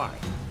see why.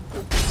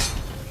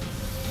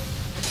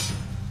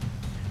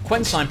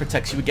 Quen sign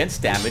protects you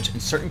against damage and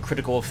certain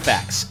critical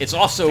effects. It's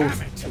also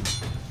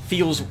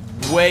feels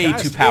way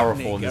Cast too with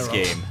powerful me, in this Geralt.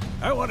 game.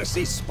 I want to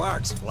see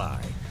sparks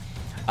fly.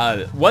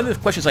 One of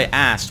the questions I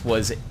asked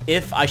was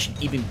if I should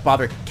even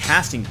bother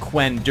casting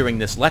Quen during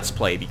this Let's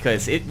Play,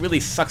 because it really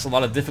sucks a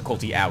lot of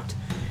difficulty out.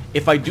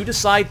 If I do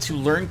decide to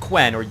learn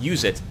Quen or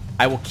use it,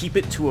 I will keep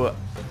it to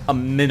a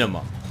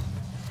minimum.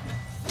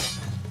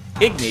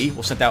 Igni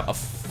will send out a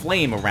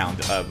flame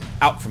around,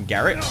 out from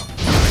Geralt.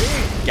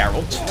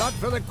 Not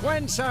for the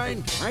Quen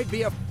sign. I'd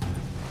be a...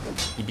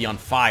 He'd be on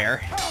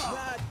fire.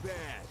 Not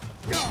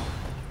bad.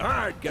 All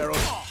right,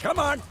 Geralt. Come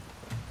on.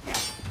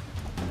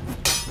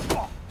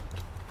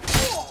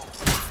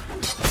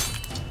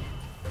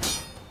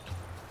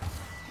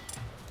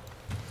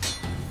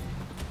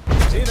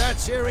 See that,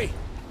 Ciri?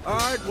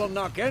 Art will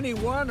knock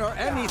anyone or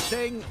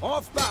anything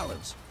off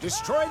balance.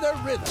 Destroy their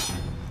rhythm.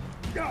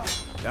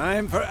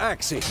 Time for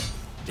axing.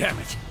 Damn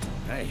it.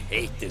 I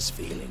hate this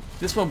feeling.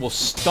 This one will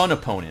stun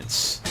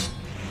opponents.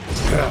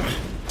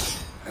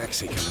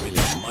 Axing can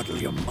really muddle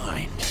your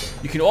mind.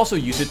 You can also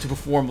use it to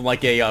perform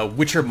like a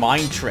Witcher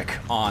mind trick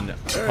on Heard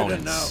it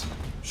opponents. now.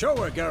 Show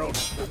her, Geralt.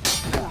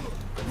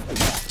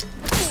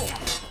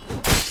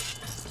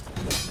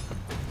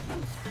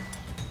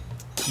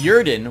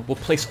 Yrden will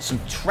place some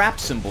trap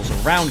symbols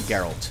around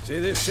Geralt. See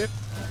this ship?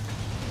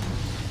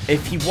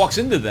 If he walks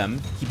into them,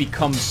 he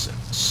becomes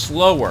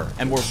slower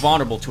and more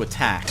vulnerable to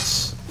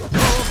attacks. Throw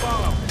a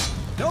bomb.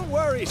 Don't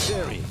worry,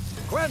 Ciri.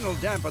 Quen will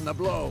dampen the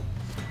blow.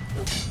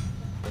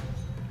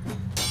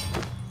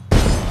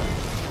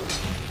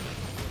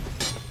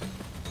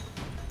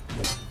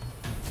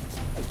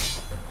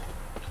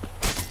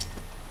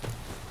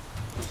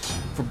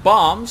 For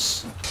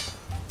bombs,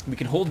 we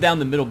can hold down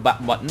the middle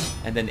button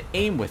and then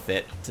aim with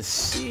it to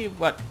see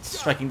what's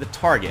striking the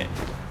target.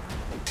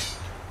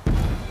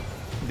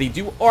 They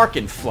do arc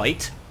in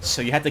flight,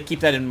 so you have to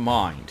keep that in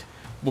mind.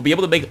 We'll be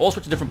able to make all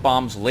sorts of different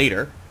bombs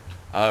later.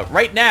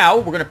 Right now,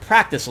 we're going to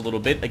practice a little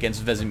bit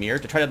against Vesemir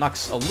to try to knock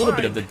a little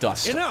bit of the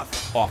dust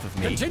off of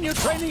me. Continue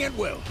training at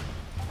will.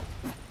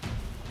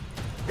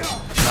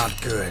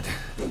 Not good.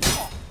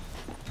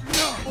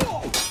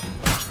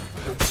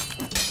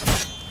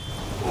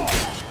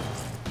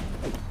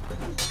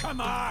 Come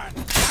on,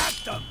 at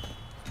them.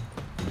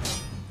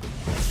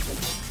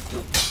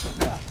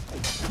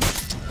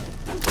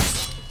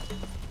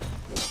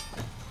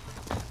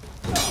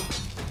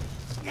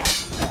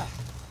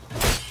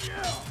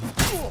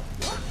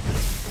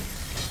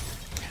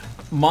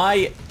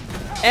 My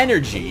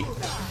energy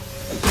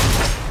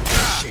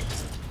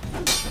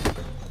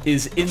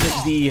is in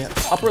the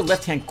upper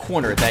left-hand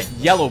corner, that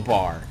yellow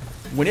bar.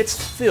 When it's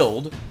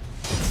filled,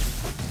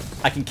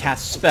 I can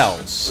cast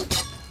spells.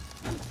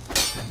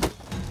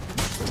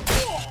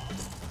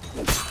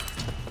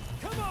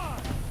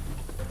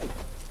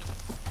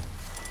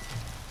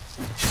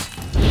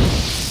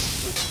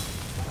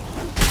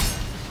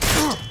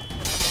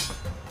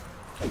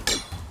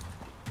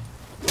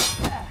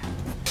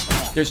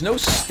 There's no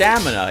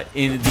stamina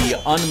in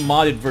the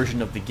unmodded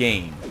version of the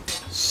game,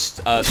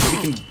 so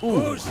we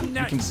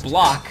can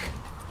block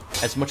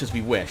as much as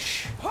we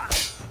wish.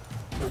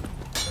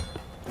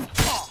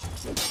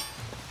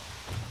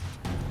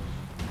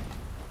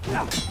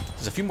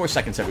 There's a few more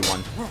seconds,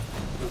 everyone.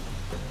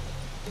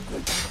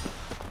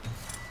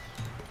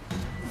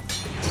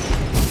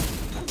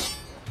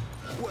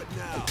 What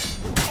now?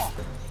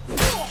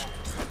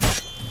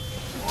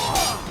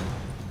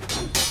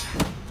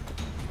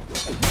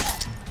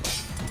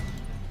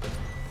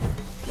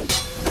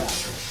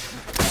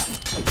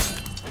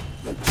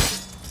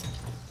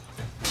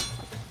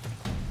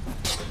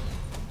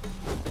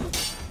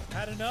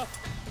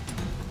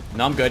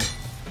 No, I'm good.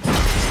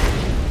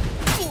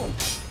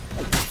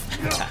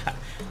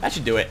 That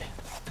should do it.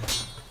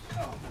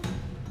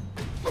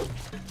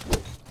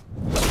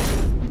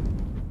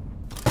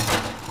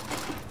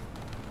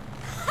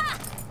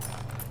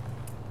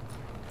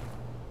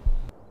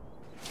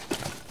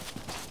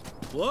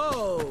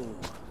 Whoa!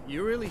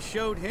 You really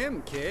showed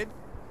him, kid.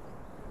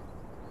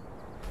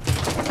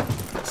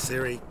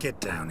 Ciri,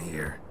 get down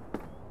here.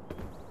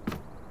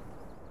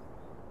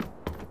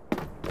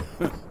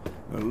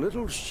 A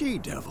little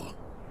she-devil.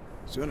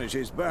 Soon as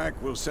she's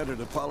back, we'll set her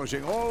to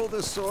polishing all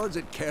the swords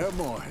at Kaer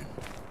Morhen.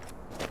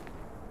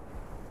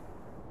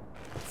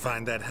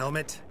 Find that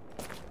helmet?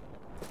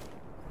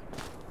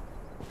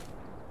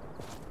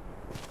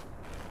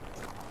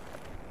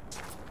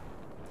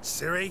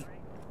 Ciri?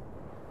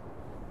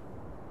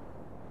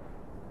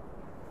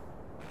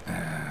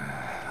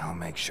 I'll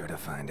make sure to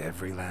find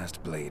every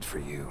last blade for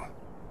you.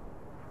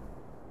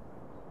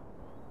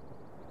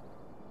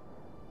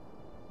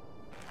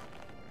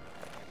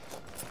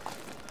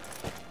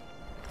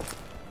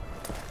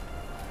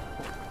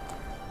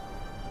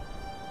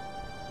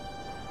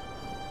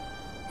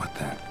 What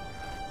the?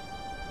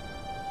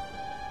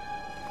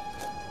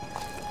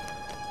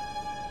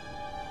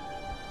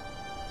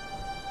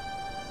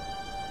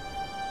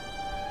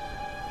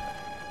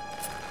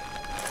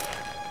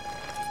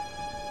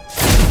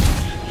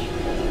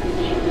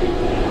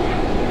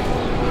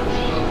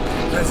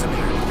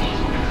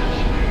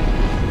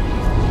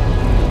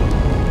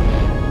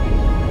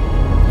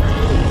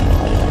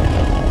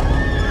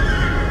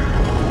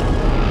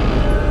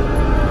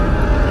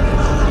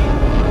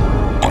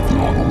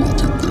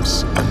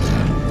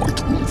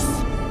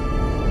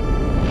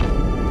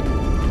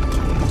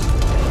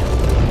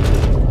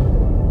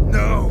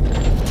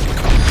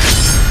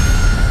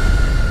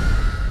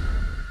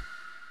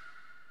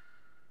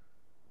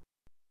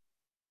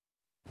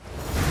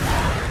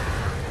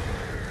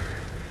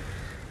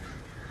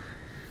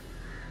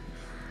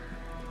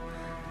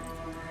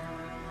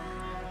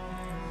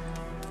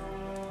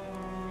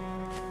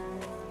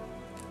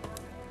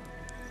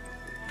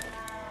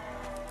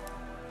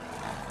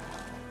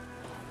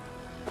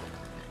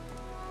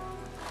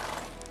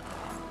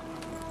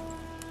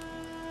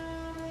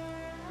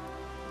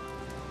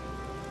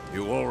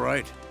 You all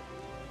right?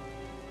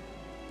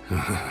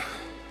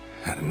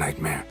 Had a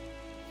nightmare.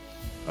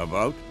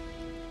 About?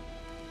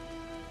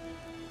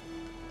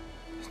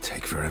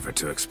 Take forever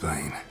to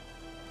explain.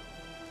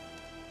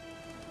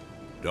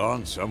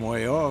 Dawn's some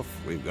way off.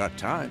 We've got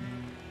time.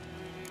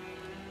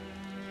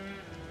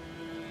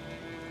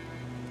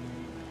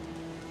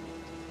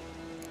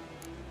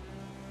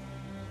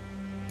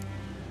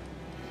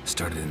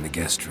 Started in the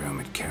guest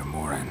room at Kaer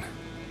Morhen.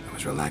 I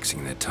was relaxing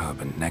in the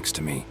tub, and next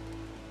to me,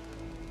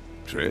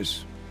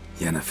 Triss?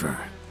 Yennefer.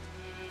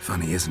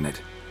 Funny, isn't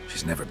it?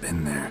 She's never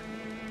been there.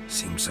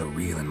 Seemed so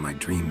real in my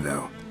dream,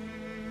 though.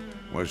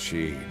 Was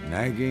she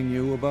nagging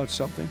you about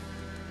something?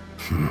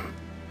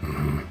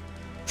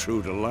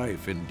 True to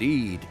life,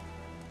 indeed.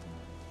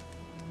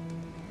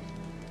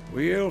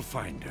 We'll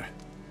find her.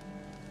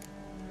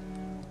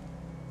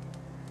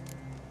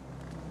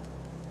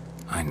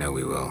 I know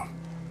we will.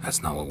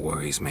 That's not what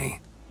worries me.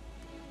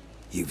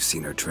 You've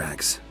seen her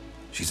tracks.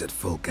 She's at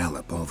full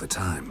gallop all the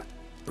time.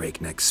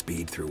 Breakneck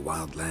speed through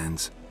wild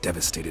lands,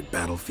 devastated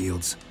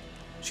battlefields.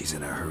 She's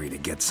in a hurry to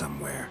get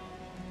somewhere.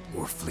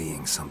 Or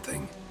fleeing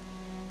something.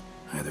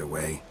 Either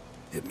way,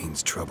 it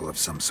means trouble of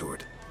some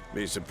sort.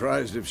 Be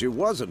surprised if she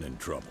wasn't in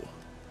trouble.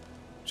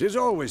 She's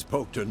always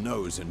poked her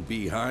nose in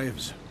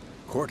beehives.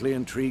 Courtly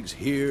intrigues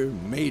here,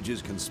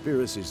 mages'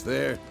 conspiracies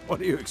there.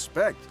 What do you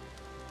expect?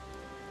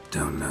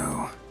 Don't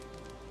know.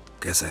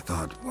 Guess I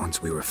thought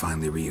once we were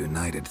finally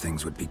reunited,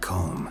 things would be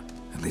calm.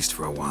 At least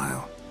for a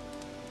while.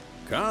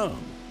 Calm?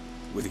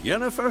 With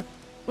Yennefer?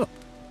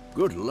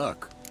 Good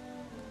luck.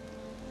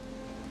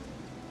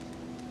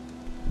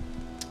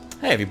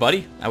 Hey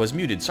everybody, I was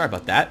muted, sorry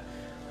about that.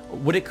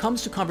 When it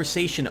comes to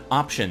conversation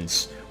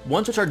options,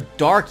 ones which are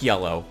dark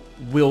yellow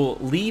will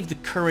leave the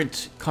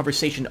current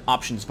conversation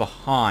options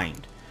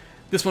behind.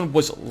 This one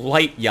was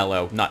light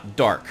yellow, not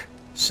dark.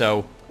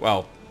 So,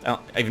 well, I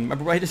don't even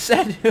remember what I just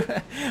said.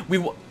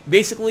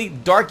 Basically,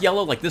 dark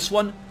yellow, like this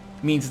one,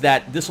 means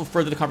that this will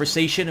further the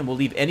conversation and will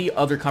leave any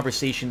other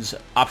conversations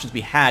options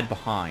we had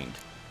behind.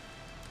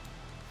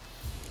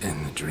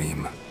 In the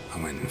dream,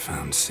 I went and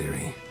found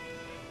Ciri.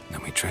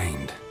 Then we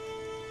trained.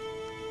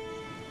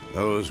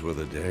 Those were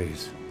the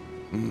days.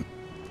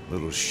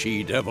 Little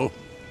she-devil.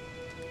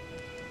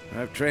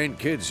 I've trained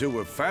kids who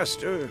were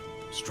faster,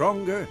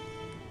 stronger,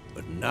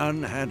 but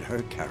none had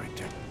her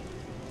character.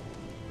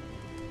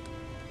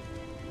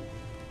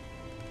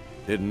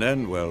 Didn't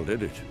end well,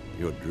 did it?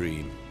 Your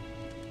dream?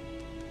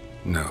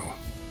 No.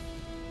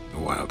 The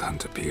Wild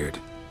Hunt appeared,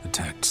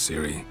 attacked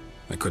Ciri.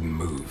 I couldn't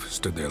move,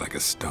 stood there like a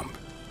stump.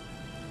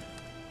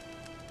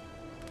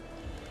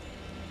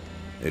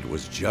 It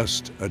was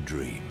just a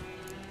dream.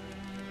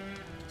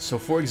 So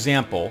for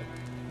example,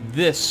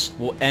 this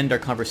will end our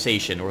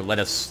conversation or let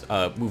us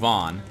move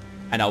on,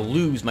 and I'll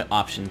lose my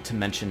option to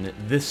mention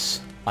this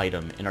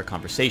item in our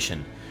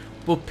conversation.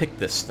 We'll pick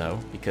this, though,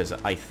 because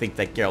I think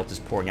that Geralt is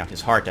pouring out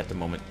his heart at the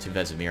moment to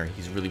Vesemir.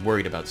 He's really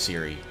worried about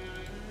Ciri.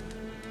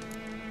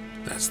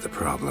 That's the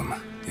problem.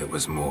 It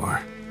was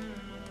more.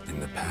 In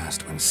the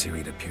past, when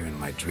Ciri'd appear in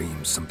my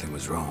dreams, something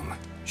was wrong.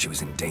 She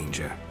was in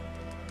danger.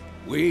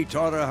 We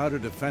taught her how to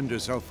defend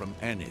herself from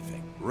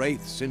anything,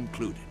 wraiths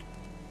included.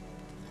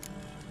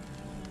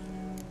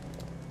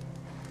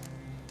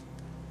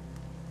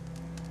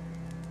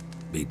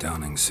 Be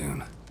dawning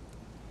soon.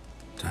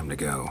 Time to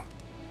go.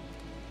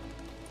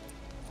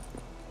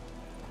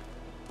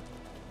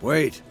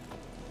 Wait.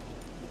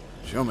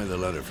 Show me the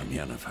letter from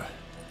Yennefer.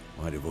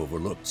 Might have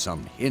overlooked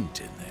some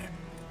hint in there.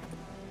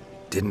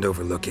 Didn't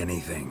overlook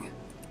anything.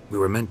 We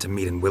were meant to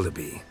meet in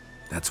Willoughby.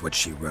 That's what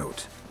she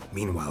wrote.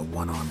 Meanwhile,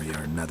 one army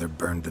or another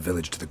burned the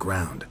village to the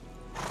ground.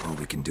 All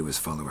we can do is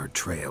follow her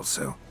trail,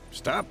 so...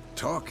 Stop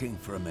talking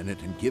for a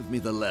minute and give me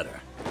the letter.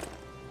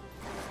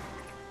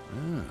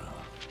 Ah,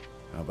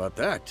 how about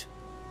that?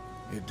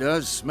 It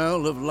does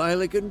smell of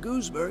lilac and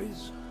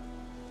gooseberries.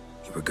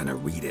 You were gonna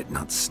read it,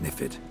 not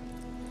sniff it.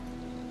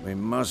 We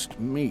must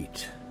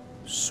meet.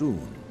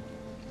 Soon.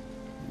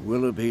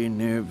 Willoughby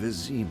near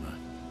Vizima.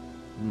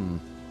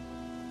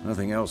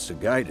 Nothing else to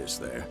guide us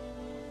there.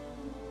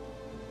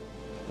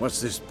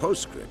 What's this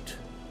postscript?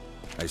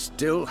 I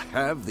still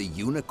have the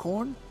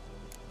unicorn?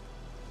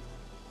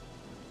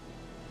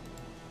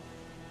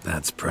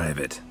 That's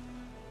private.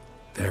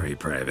 Very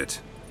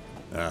private.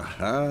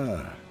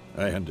 Aha,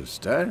 I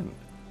understand.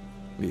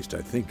 At least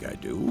I think I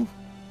do.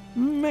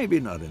 Maybe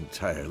not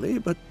entirely,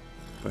 but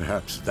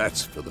perhaps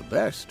that's for the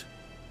best.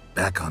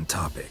 Back on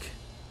topic.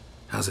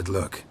 How's it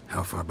look?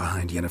 How far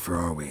behind Yennefer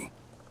are we?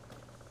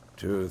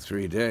 2 or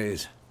 3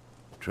 days.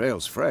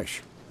 Trail's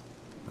fresh,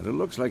 but it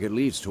looks like it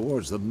leads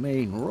towards the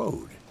main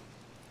road.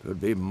 Could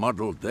be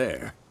muddled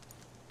there.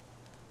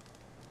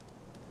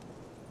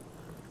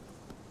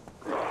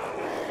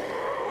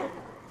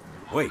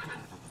 Wait,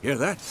 hear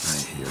that? I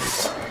hear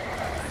it.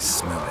 I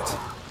smell it.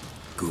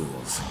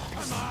 Ghouls.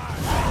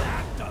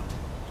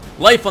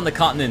 Life on the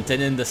continent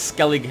and in the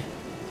Skellige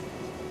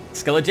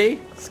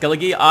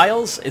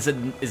Isles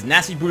is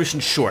nasty, brutish,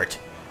 and short.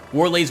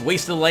 War lays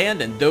waste the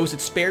land, and those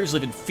it spares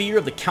live in fear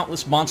of the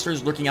countless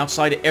monsters lurking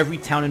outside every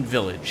town and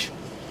village.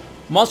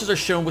 Monsters are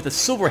shown with a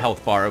silver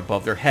health bar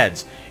above their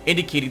heads,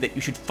 indicating that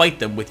you should fight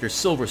them with your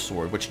silver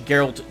sword, which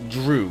Geralt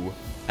drew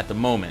at the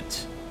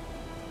moment.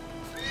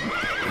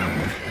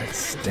 That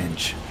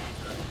stench.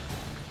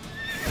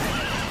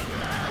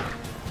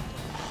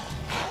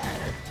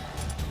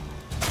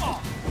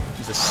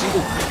 Use a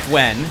single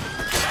Gwen.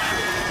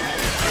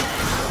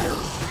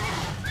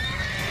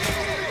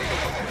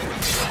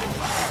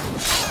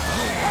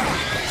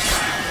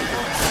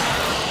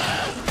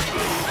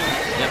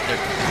 Yep, there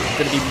are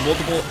going to be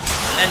multiple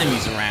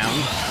enemies around.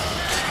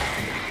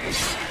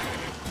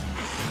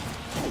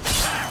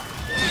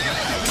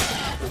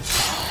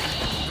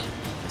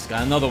 Just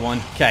got another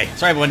one. Okay,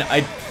 sorry everyone,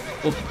 I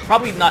will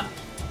probably not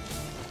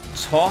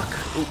talk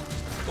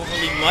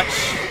overly much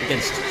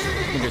against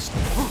when there's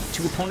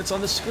 2 opponents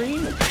on the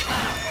screen.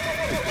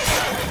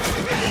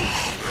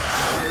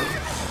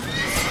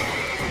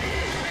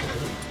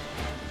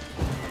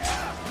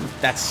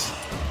 That's...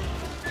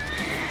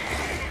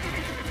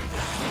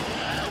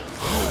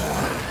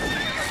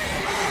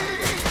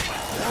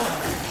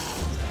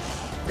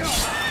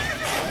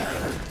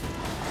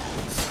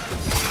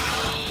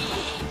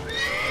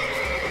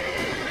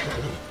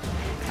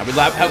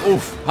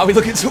 How are we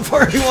looking so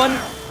far, everyone?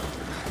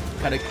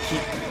 Gotta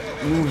keep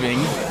moving.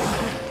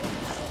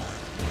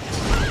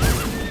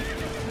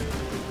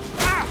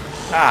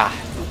 Ah!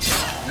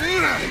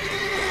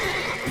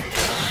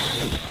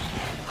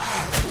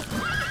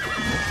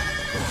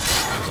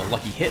 That was a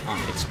lucky hit on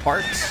its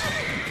part.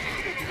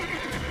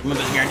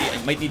 Remember,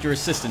 I might need your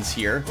assistance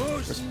here.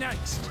 Who's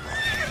next?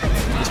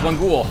 Just one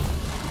ghoul.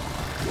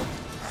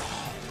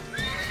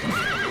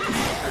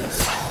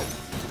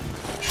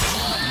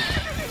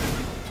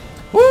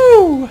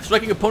 Woo!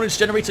 Striking opponents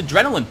generates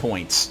adrenaline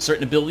points.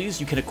 Certain abilities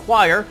you can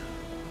acquire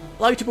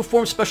allow you to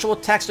perform special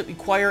attacks that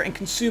require and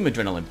consume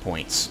adrenaline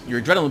points.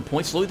 Your adrenaline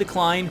points slowly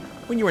decline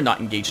when you are not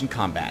engaged in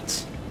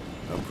combat.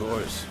 Of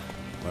course.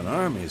 When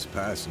armies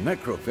pass,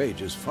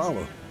 necrophages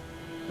follow.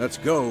 Let's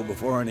go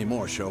before any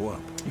more show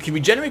up. You can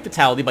regenerate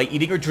vitality by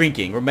eating or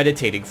drinking or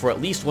meditating for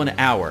at least 1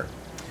 hour.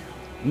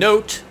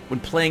 Note, when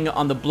playing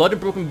on the Blood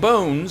and Broken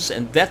Bones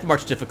and Death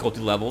March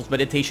difficulty levels,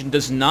 meditation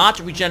does not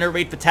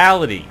regenerate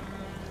vitality.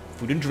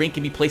 Food and drink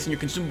can be placed in your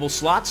consumable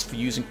slots for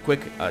using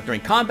quick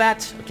during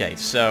combat. Okay,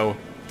 so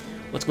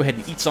let's go ahead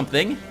and eat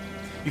something.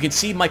 You can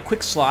see my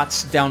quick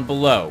slots down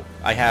below.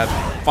 I have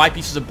 5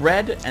 pieces of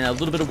bread and a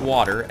little bit of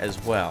water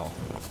as well.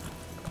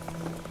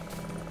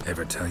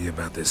 Ever tell you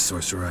about this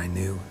sorcerer I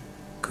knew?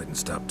 Couldn't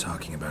stop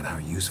talking about how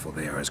useful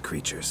they are as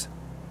creatures.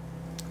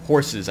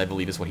 Horses, I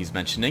believe, is what he's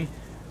mentioning.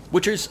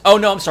 Witchers... Oh,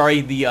 no, I'm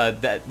sorry.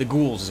 The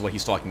ghouls is what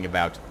he's talking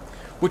about.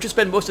 Witchers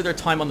spend most of their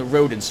time on the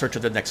road in search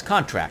of their next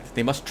contract.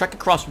 They must trek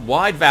across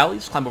wide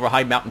valleys, climb over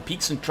high mountain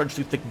peaks, and trudge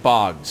through thick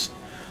bogs.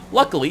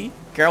 Luckily,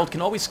 Geralt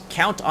can always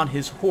count on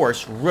his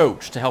horse,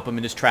 Roach, to help him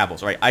in his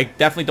travels. Alright, I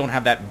definitely don't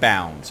have that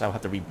bound, so I'll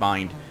have to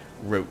rebind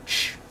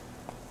Roach.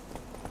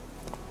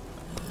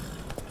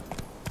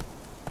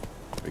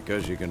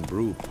 Because you can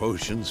brew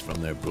potions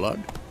from their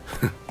blood?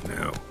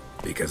 No,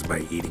 because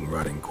by eating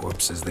rotting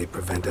corpses, they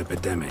prevent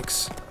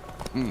epidemics.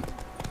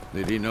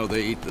 Did he know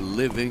they eat the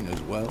living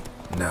as well?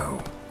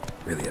 No.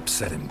 Really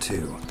upset him,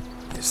 too.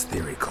 His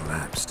theory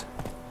collapsed.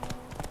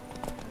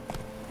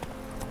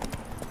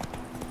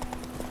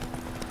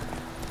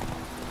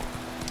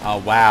 Oh,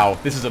 wow.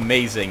 This is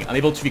amazing.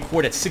 Unable to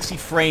record at 60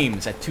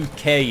 frames at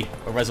 2K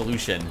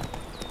resolution.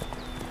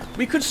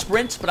 We could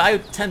sprint, but I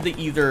tend to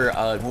either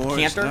War's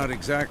canter. not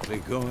exactly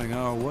going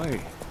our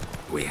way.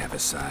 We have a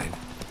side.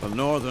 The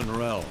Northern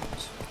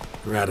Realms.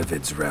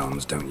 Radovid's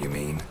realms, don't you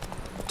mean?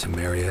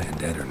 Temeria and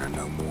Edirn are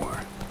no more.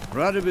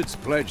 Radovid's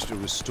pledged to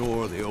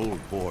restore the old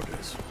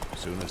borders as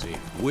soon as he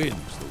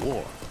wins the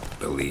war.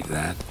 Believe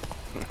that?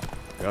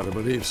 Gotta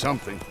believe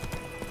something.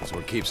 That's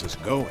what keeps us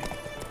going.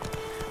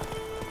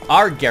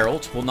 Our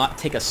Geralt will not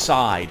take a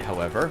side,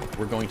 however.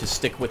 We're going to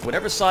stick with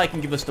whatever side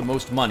can give us the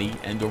most money,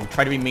 and we'll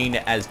try to remain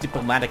as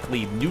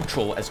diplomatically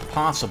neutral as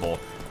possible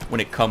when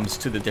it comes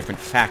to the different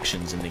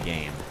factions in the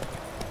game.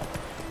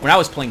 When I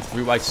was playing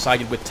through, I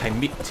sided with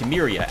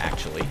Temeria,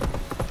 actually.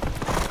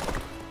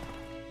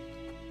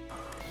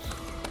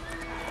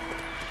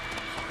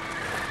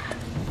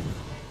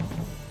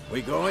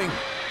 We going?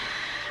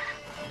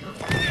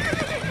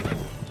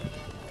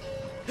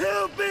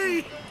 Help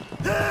me!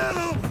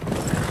 Help!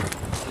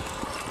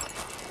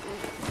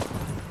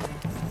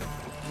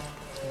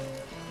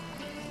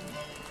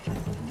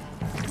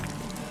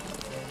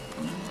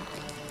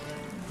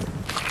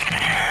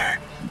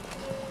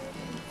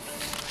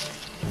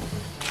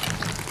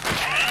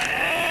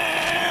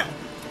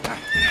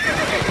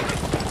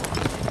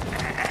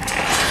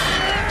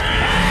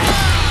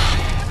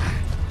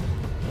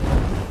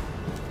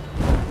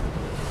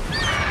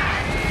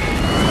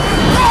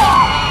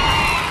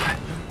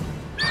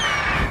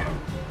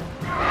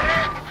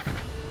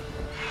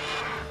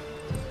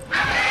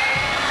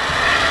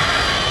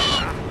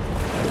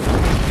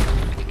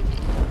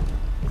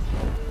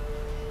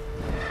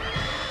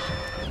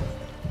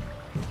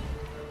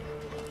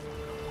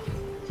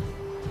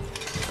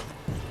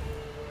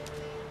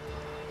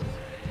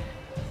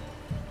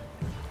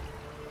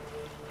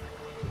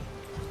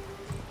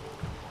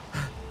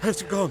 Has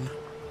it gone?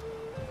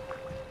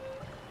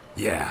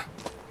 Yeah.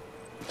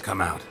 Come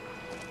out.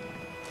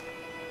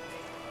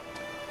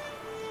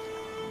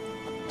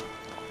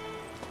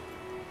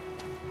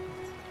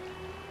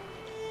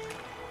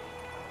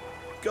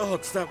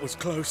 Gods, that was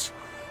close.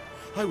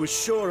 I was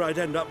sure I'd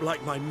end up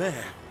like my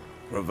mare.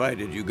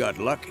 Provided you got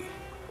lucky.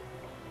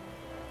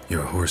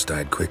 Your horse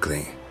died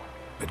quickly,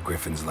 but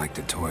griffins like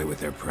to toy with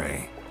their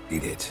prey.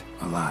 Eat it,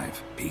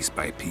 alive, piece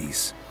by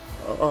piece.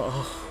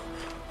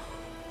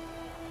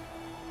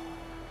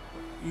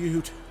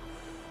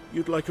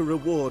 You'd like a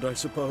reward, I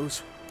suppose.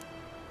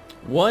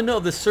 One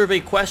of the survey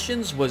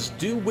questions was,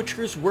 do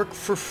Witchers work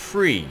for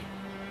free?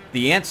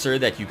 The answer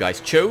that you guys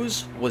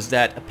chose was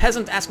that a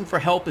peasant asking for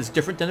help is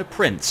different than a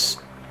prince.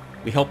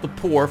 We help the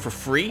poor for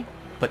free,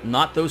 but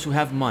not those who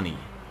have money.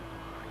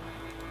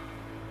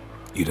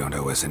 You don't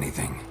owe us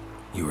anything.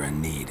 You were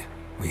in need.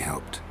 We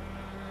helped.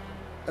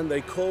 And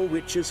they call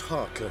witches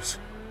heartless.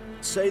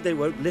 Say they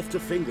won't lift a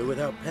finger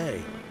without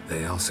pay.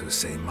 They also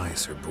say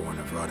mice are born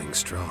of rotting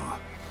straw.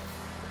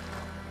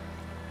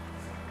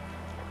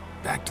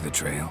 Back to the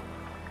trail?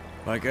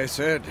 Like I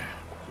said,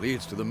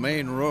 leads to the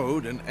main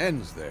road and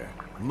ends there,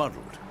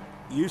 muddled.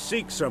 You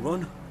seek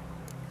someone?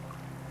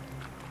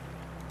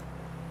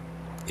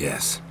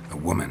 Yes, a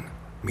woman.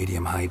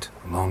 Medium height,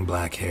 long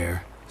black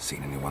hair.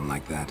 Seen anyone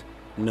like that?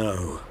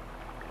 No.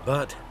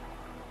 But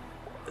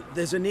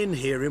there's an inn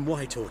here in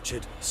White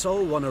Orchard.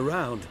 Sole one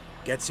around.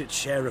 Gets its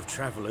share of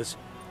travelers.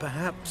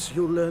 Perhaps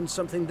you'll learn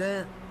something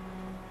there?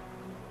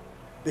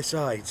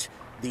 Besides,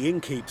 the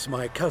innkeep's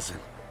my cousin.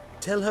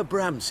 Tell her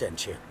Bram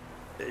sent you.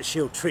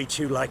 She'll treat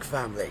you like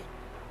family.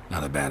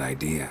 Not a bad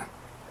idea.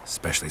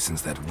 Especially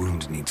since that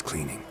wound needs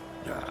cleaning.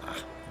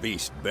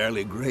 Beast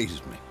barely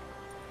grazed me.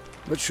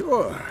 But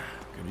sure,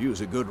 could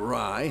use a good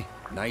rye.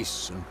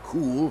 Nice and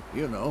cool,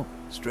 you know,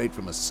 straight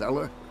from a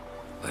cellar.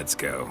 Let's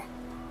go.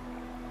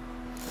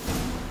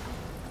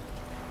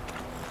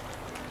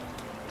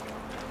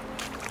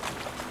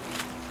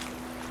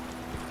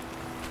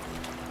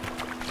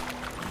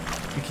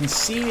 You can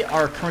see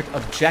our current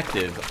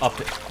objective up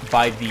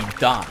by the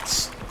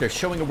dots. They're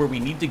showing where we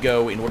need to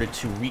go in order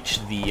to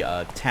reach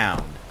the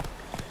town.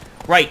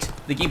 Right,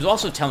 the game's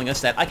also telling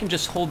us that I can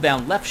just hold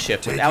down left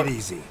shift without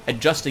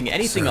adjusting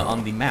anything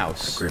on the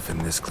mouse. A griffin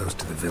this close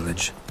to the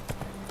village?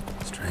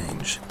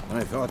 Strange.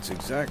 My thoughts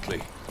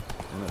exactly.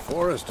 In the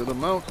forest or the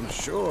mountains,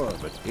 sure,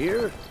 but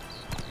here?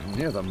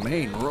 Near the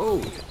main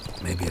road.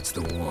 Maybe it's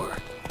the war.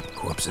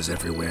 Corpses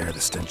everywhere,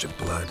 the stench of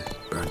blood,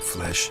 burnt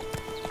flesh.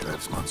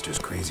 Drives monsters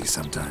crazy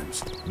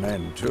sometimes.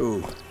 Men,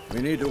 too.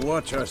 We need to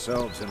watch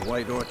ourselves in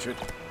White Orchard.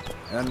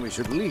 And we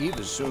should leave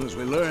as soon as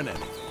we learn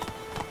anything.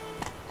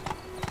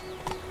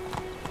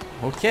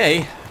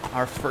 Okay,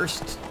 our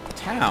first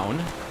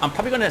town. I'm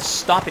probably going to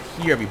stop it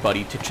here,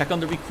 everybody, to check on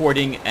the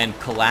recording and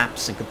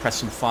collapse and compress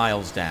some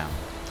files down.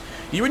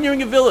 You are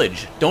nearing a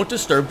village. Don't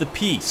disturb the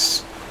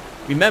peace.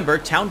 Remember,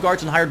 town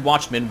guards and hired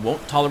watchmen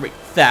won't tolerate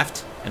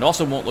theft and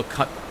also won't look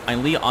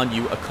kindly on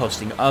you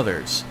accosting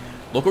others.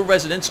 Local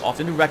residents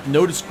often erect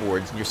notice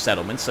boards in your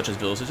settlements, such as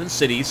villages and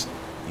cities.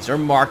 These are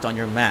marked on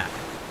your map.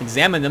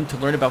 Examine them to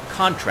learn about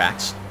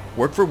contracts,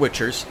 work for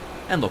witchers,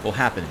 and local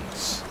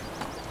happenings.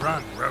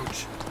 Run,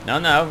 Roach.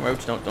 No,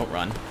 Roach, don't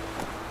run.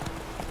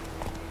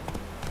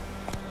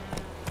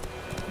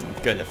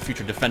 Good, a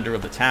future defender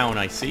of the town,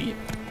 I see.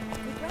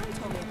 My gran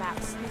told me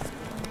about Smith's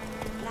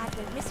lad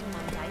went missing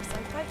one day, so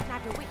folk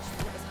nabbed a witch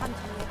that was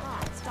hunting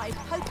nearby. Started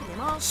poking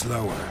him off.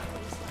 Slower.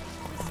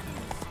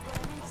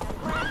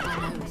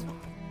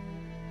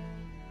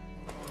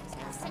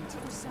 I think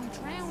it was some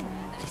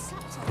drowner that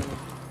sucked on him.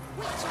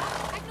 Witcher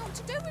had naught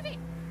to do with it.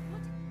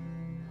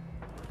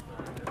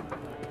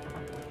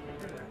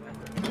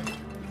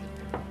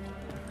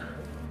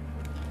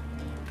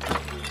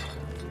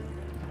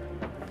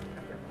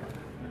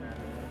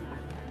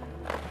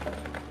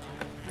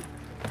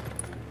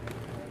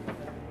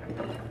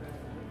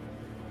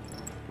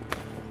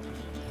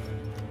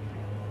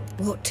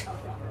 What?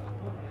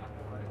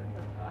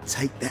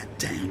 Take that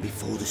down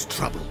before there's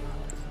trouble.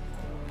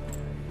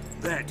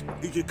 That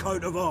is a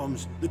coat of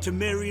arms, the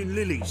Temerian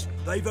lilies.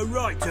 They've a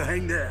right to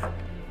hang there.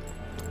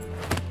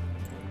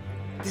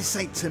 This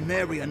ain't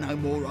Temeria no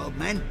more, old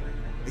man.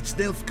 It's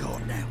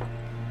Nilfgaard now.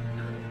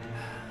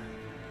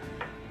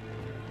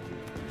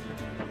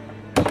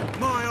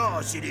 My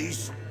arse it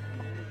is.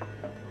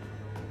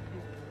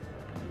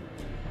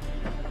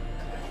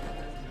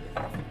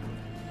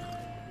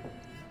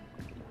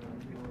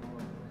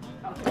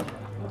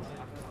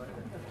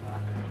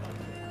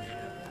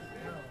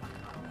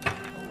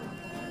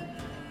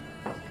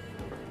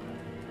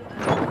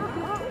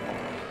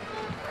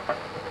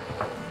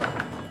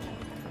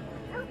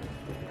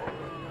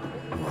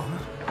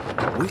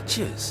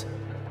 Witches?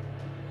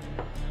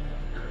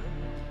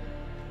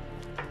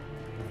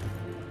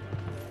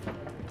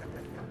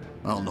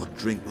 I'll not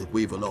drink with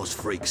Weaverlaw's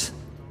freaks.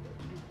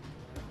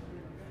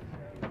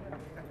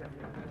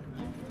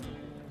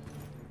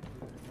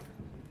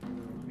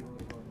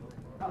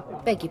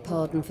 Beg your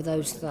pardon for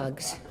those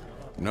thugs.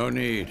 No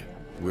need.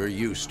 We're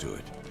used to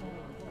it.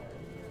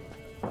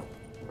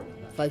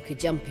 Folk are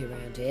jumpy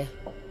round here.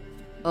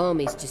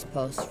 Armies just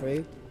passed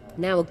through.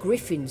 Now a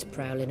griffin's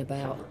prowling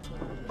about.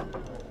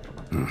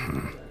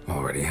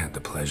 Already had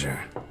the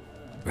pleasure.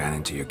 Ran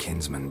into your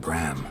kinsman,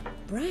 Bram.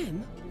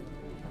 Bram?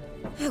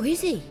 How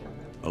is he?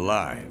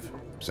 Alive.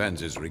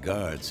 Sends his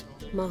regards.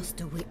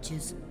 Master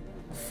Witchers.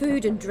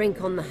 Food and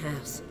drink on the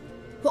house.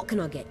 What can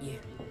I get you?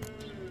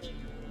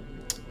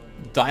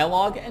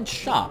 Dialogue and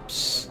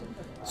shops.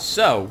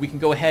 So, we can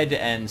go ahead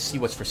and see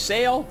what's for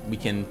sale. We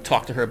can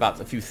talk to her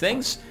about a few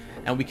things.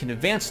 And we can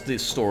advance the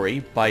story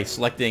by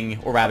selecting,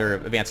 or rather,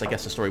 advance, I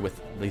guess, the story with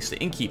at least the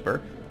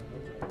innkeeper.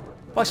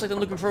 By selecting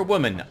looking for a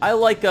woman. I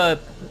like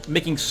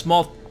making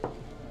small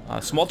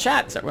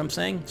chat, is that what I'm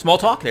saying? Small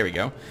talk, there we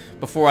go.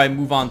 Before I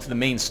move on to the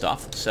main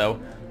stuff.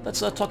 So, let's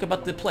talk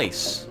about the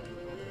place.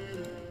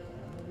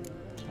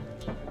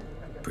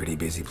 Pretty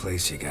busy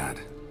place you got.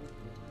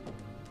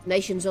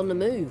 Nations on the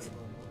move.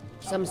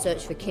 Some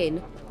search for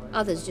kin,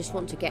 others just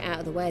want to get out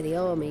of the way of the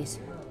armies.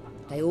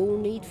 They all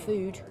need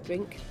food,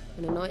 drink,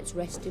 and a night's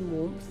rest in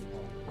warmth.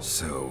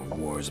 So,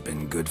 war's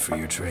been good for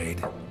your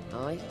trade?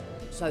 Aye,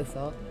 so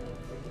far.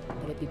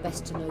 But it'd be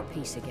best to know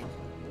peace again.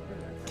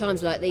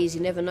 Times like these,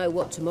 you never know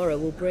what tomorrow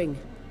will bring.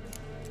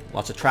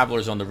 Lots of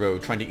travelers on the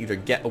road trying to either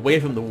get away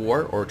from the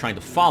war or trying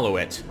to follow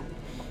it.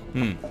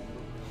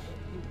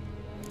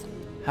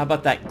 How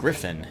about that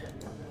griffin?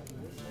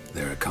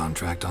 There a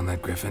contract on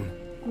that griffin?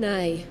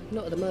 Nay,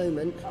 not at the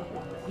moment.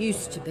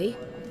 Used to be.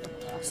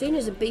 Soon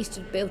as a beast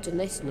had built a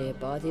nest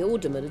nearby, the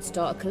alderman would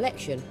start a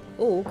collection,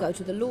 or go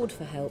to the lord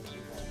for help.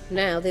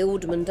 Now the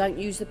aldermen don't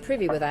use the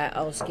privy without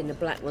asking the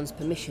Black One's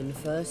permission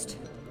first.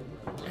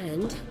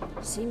 And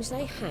seems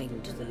they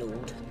hanged the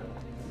lord.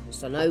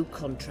 So no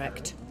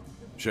contract.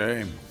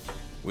 Shame.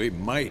 We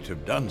might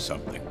have done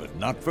something, but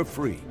not for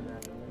free.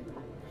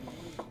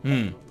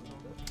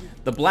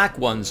 The Black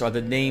Ones are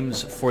the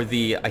names for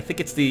the, I think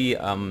it's the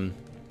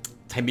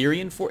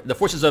Temerian the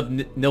forces of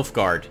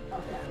Nilfgaard.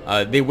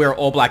 They wear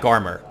all black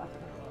armor.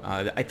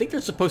 I think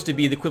they're supposed to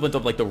be the equivalent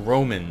of like the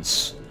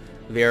Romans.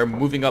 They're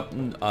moving up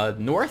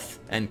north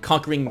and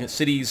conquering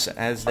cities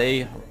as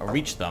they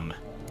reach them.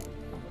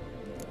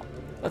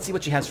 Let's see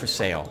what she has for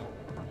sale.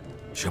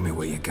 Show me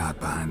what you got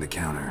behind the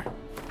counter.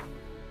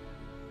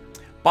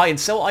 Buy and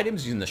sell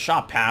items using the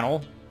shop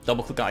panel.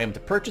 Double-click on item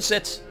to purchase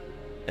it.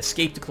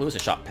 Escape to close the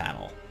shop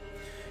panel.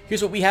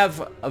 Here's what we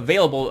have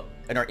available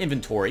in our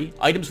inventory.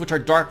 Items which are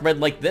dark red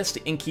like this,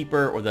 the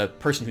innkeeper or the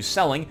person who's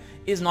selling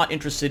is not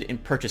interested in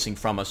purchasing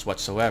from us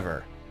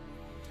whatsoever.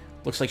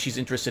 Looks like she's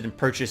interested in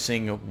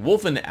purchasing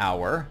Wolven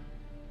Hour,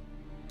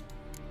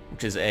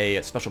 which is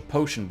a special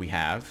potion we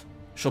have.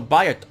 She'll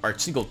buy our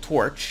single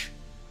torch,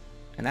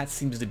 and that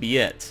seems to be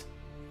it.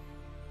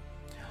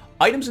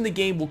 Items in the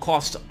game will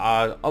cost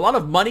a lot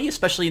of money,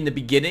 especially in the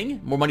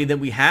beginning, more money than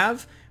we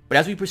have. But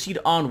as we proceed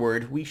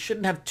onward, we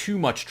shouldn't have too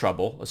much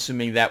trouble,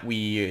 assuming that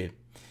we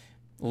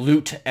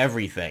loot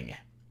everything.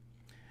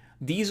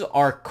 These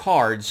are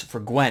cards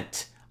for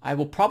Gwent. I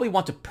will probably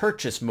want to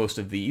purchase most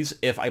of these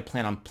if I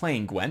plan on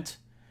playing Gwent.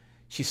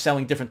 She's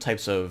selling different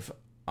types of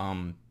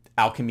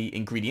alchemy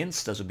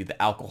ingredients. Those would be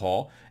the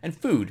alcohol and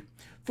food.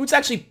 Food's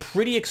actually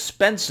pretty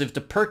expensive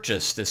to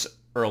purchase this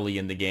early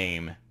in the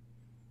game.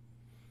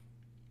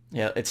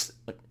 Yeah, it's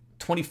like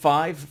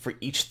 25 for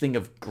each thing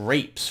of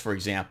grapes, for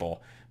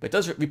example. But it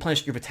does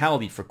replenish your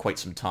vitality for quite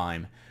some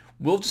time.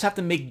 We'll just have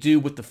to make do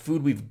with the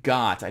food we've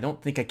got. I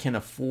don't think I can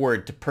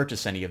afford to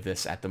purchase any of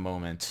this at the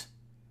moment.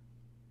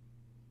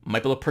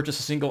 Might be able to purchase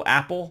a single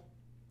apple,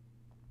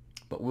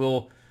 but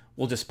we'll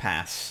just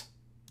pass.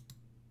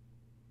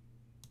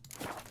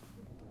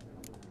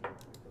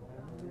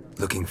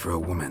 Looking for a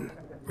woman.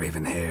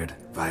 Raven-haired,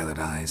 violet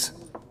eyes,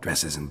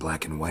 dresses in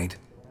black and white.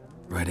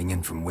 Riding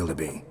in from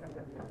Willoughby.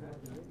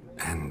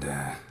 And,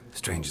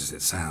 strange as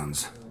it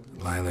sounds,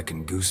 lilac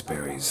and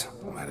gooseberries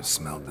might have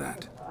smelled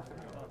that.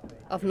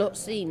 I've not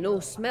seen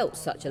nor smelt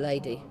such a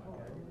lady.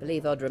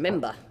 Believe I'd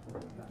remember.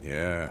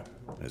 Yeah,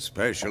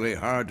 especially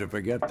hard to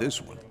forget this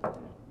one.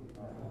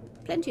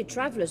 Plenty of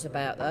travellers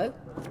about, though.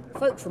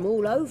 Folk from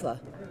all over.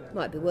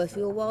 Might be worth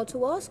your while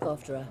to ask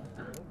after her.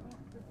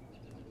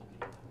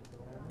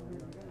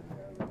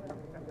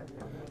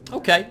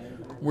 Okay,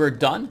 we're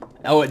done.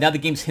 Oh, now the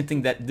game's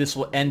hinting that this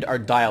will end our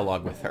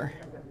dialogue with her.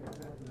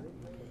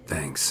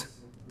 Thanks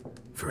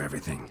for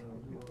everything.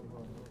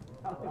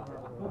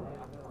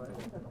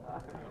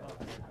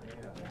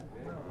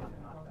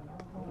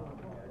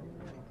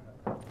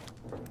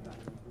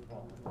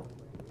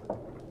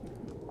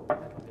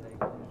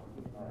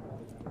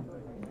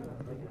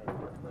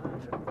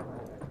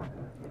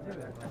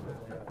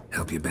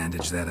 Help you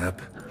bandage that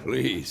up?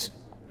 Please.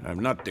 I'm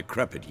not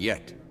decrepit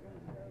yet.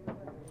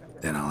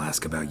 Then I'll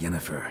ask about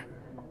Yennefer.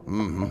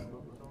 Mm-hmm.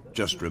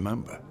 Just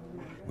remember,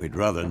 we'd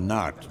rather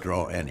not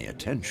draw any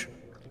attention.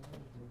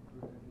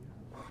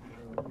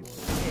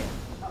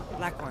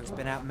 Black One's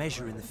been out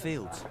measuring the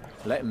fields.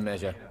 Let him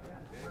measure.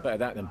 Better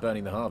that than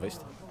burning the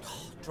harvest.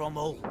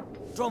 Drommel.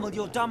 Drommel,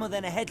 you're dumber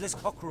than a headless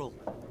cockerel.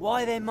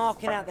 Why are they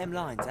marking out them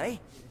lines, eh?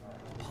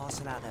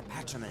 Passing out their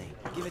patrimony.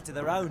 Give it to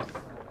their own.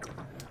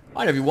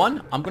 Alright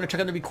everyone, I'm going to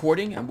check out the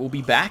recording and we'll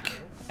be back.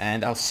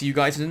 And I'll see you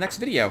guys in the next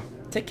video.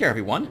 Take care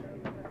everyone.